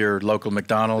 outside of your local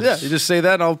McDonald's. Yeah, you just say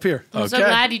that and I'll appear. I'm so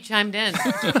glad you chimed in.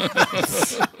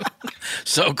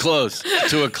 So close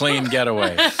to a clean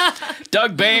getaway.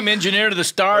 Doug Boehm, engineer to the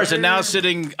stars, and now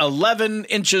sitting 11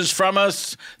 inches from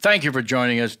us. Thank you for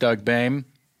joining us, Doug Boehm.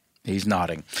 He's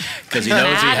nodding because he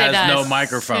knows he has no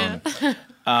microphone.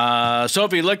 Yeah.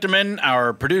 Sophie Lichterman,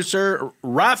 our producer,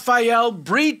 Rafael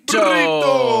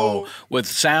Brito with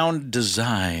sound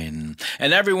design.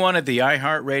 And everyone at the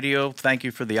iHeartRadio, thank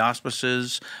you for the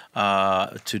auspices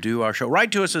to do our show.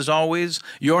 Write to us as always,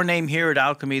 your name here at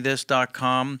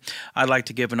alchemythis.com. I'd like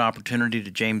to give an opportunity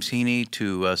to James Heaney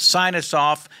to sign us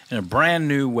off in a brand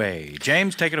new way.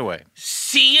 James, take it away.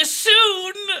 See you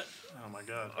soon.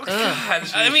 God.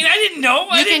 I mean, I didn't know.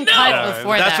 I didn't know. Cut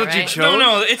before That's that, what you right? chose?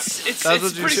 No, it's That's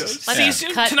what you pretty. chose? See you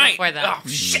soon Cut tonight. before that. Oh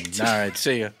shit! All right,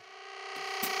 see ya.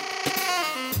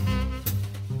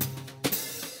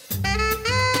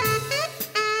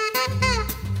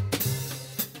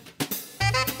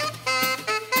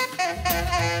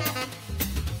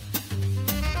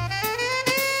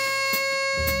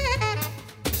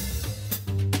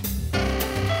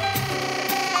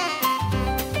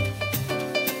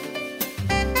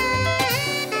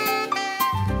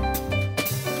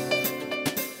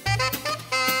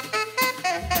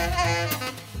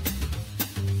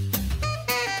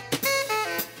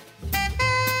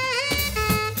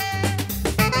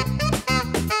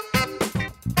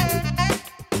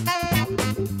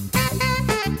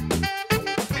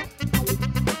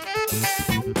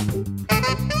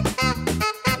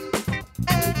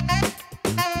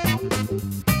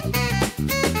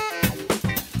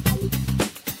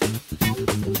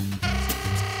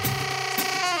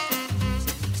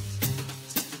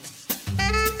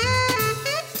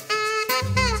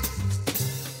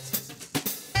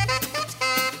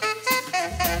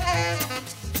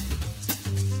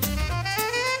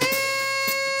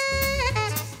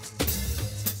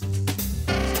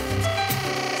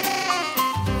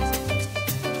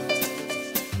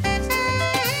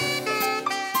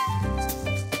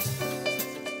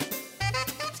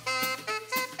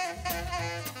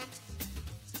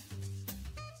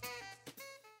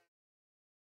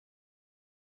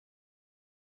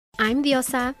 I'm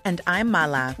Diosa. And I'm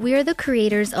Mala. We are the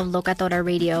creators of Locatora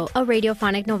Radio, a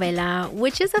radiophonic novela,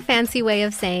 which is a fancy way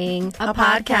of saying a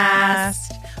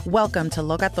podcast. Welcome to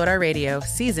Locatora Radio,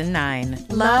 Season 9.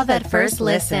 Love at first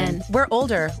listen. We're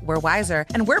older, we're wiser,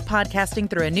 and we're podcasting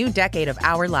through a new decade of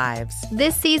our lives.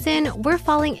 This season, we're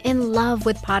falling in love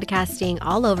with podcasting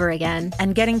all over again.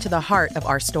 And getting to the heart of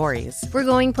our stories. We're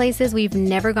going places we've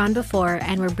never gone before,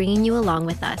 and we're bringing you along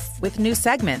with us. With new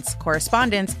segments,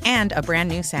 correspondence, and a brand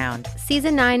new sound.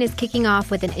 Season 9 is kicking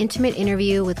off with an intimate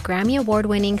interview with Grammy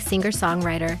Award-winning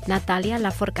singer-songwriter Natalia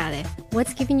Lafourcade.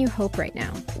 What's giving you hope right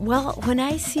now? Well, when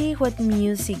I see what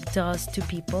music does to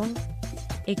people,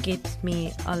 it gives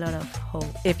me a lot of hope.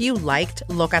 If you liked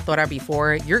Locatora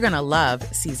before, you're going to love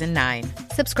Season 9.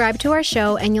 Subscribe to our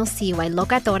show and you'll see why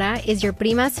Locatora is your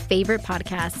prima's favorite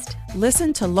podcast.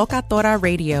 Listen to Locatora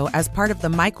Radio as part of the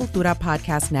My Cultura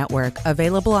Podcast Network,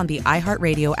 available on the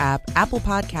iHeartRadio app, Apple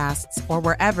Podcasts, or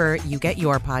wherever you get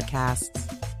your podcasts.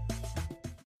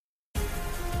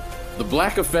 The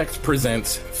Black Effect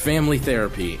presents Family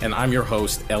Therapy, and I'm your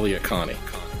host, Elliot Connie.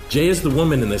 Jay is the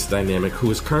woman in this dynamic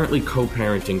who is currently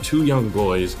co-parenting 2 young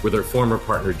boys with her former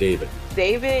partner, David.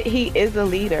 David, he is a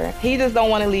leader. He just don't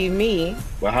want to leave me.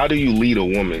 Well, how do you lead a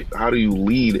woman? How do you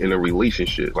lead in a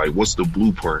relationship? Like, what's the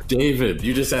blueprint? David,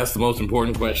 you just asked the most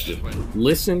important question.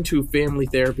 Listen to Family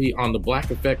Therapy on the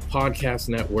Black Effect Podcast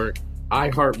Network,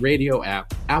 iHeartRadio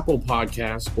app, Apple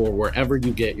Podcasts, or wherever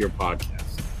you get your podcasts.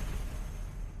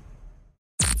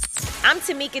 I'm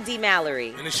Tamika D. Mallory.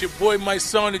 And it's your boy, my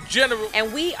son, the General.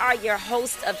 And we are your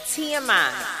hosts of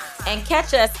TMI. And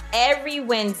catch us every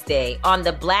Wednesday on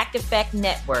the Black Effect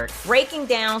Network, breaking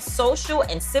down social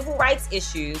and civil rights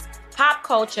issues, pop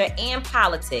culture, and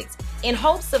politics in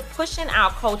hopes of pushing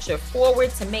our culture forward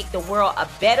to make the world a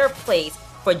better place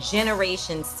for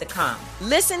generations to come.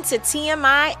 Listen to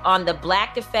TMI on the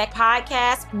Black Effect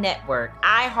Podcast Network,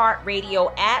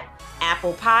 iHeartRadio app,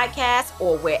 Apple Podcasts,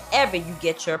 or wherever you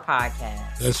get your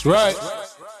podcasts. That's right.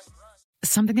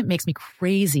 Something that makes me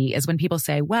crazy is when people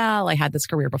say, well, I had this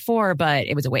career before, but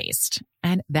it was a waste.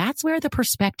 And that's where the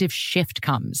perspective shift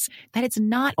comes, that it's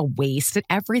not a waste, that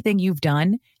everything you've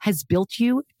done has built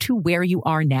you to where you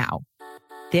are now.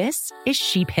 This is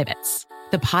She Pivots,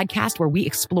 the podcast where we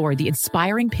explore the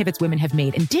inspiring pivots women have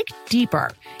made and dig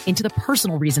deeper into the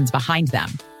personal reasons behind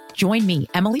them. Join me,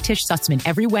 Emily Tish Sussman,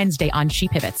 every Wednesday on She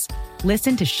Pivots.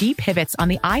 Listen to She Pivots on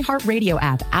the iHeartRadio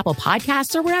app, Apple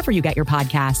Podcasts, or wherever you get your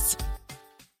podcasts.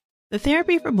 The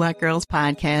Therapy for Black Girls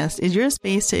podcast is your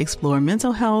space to explore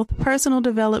mental health, personal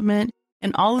development,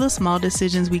 and all of the small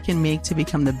decisions we can make to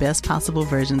become the best possible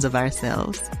versions of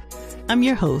ourselves. I'm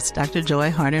your host, Dr.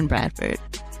 Joy Harden Bradford,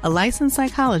 a licensed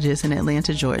psychologist in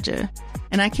Atlanta, Georgia,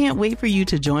 and I can't wait for you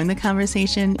to join the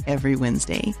conversation every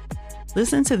Wednesday.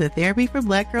 Listen to the Therapy for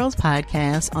Black Girls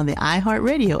podcast on the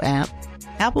iHeartRadio app,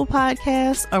 Apple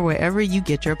Podcasts, or wherever you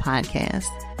get your podcasts.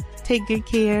 Take good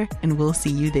care, and we'll see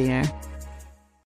you there.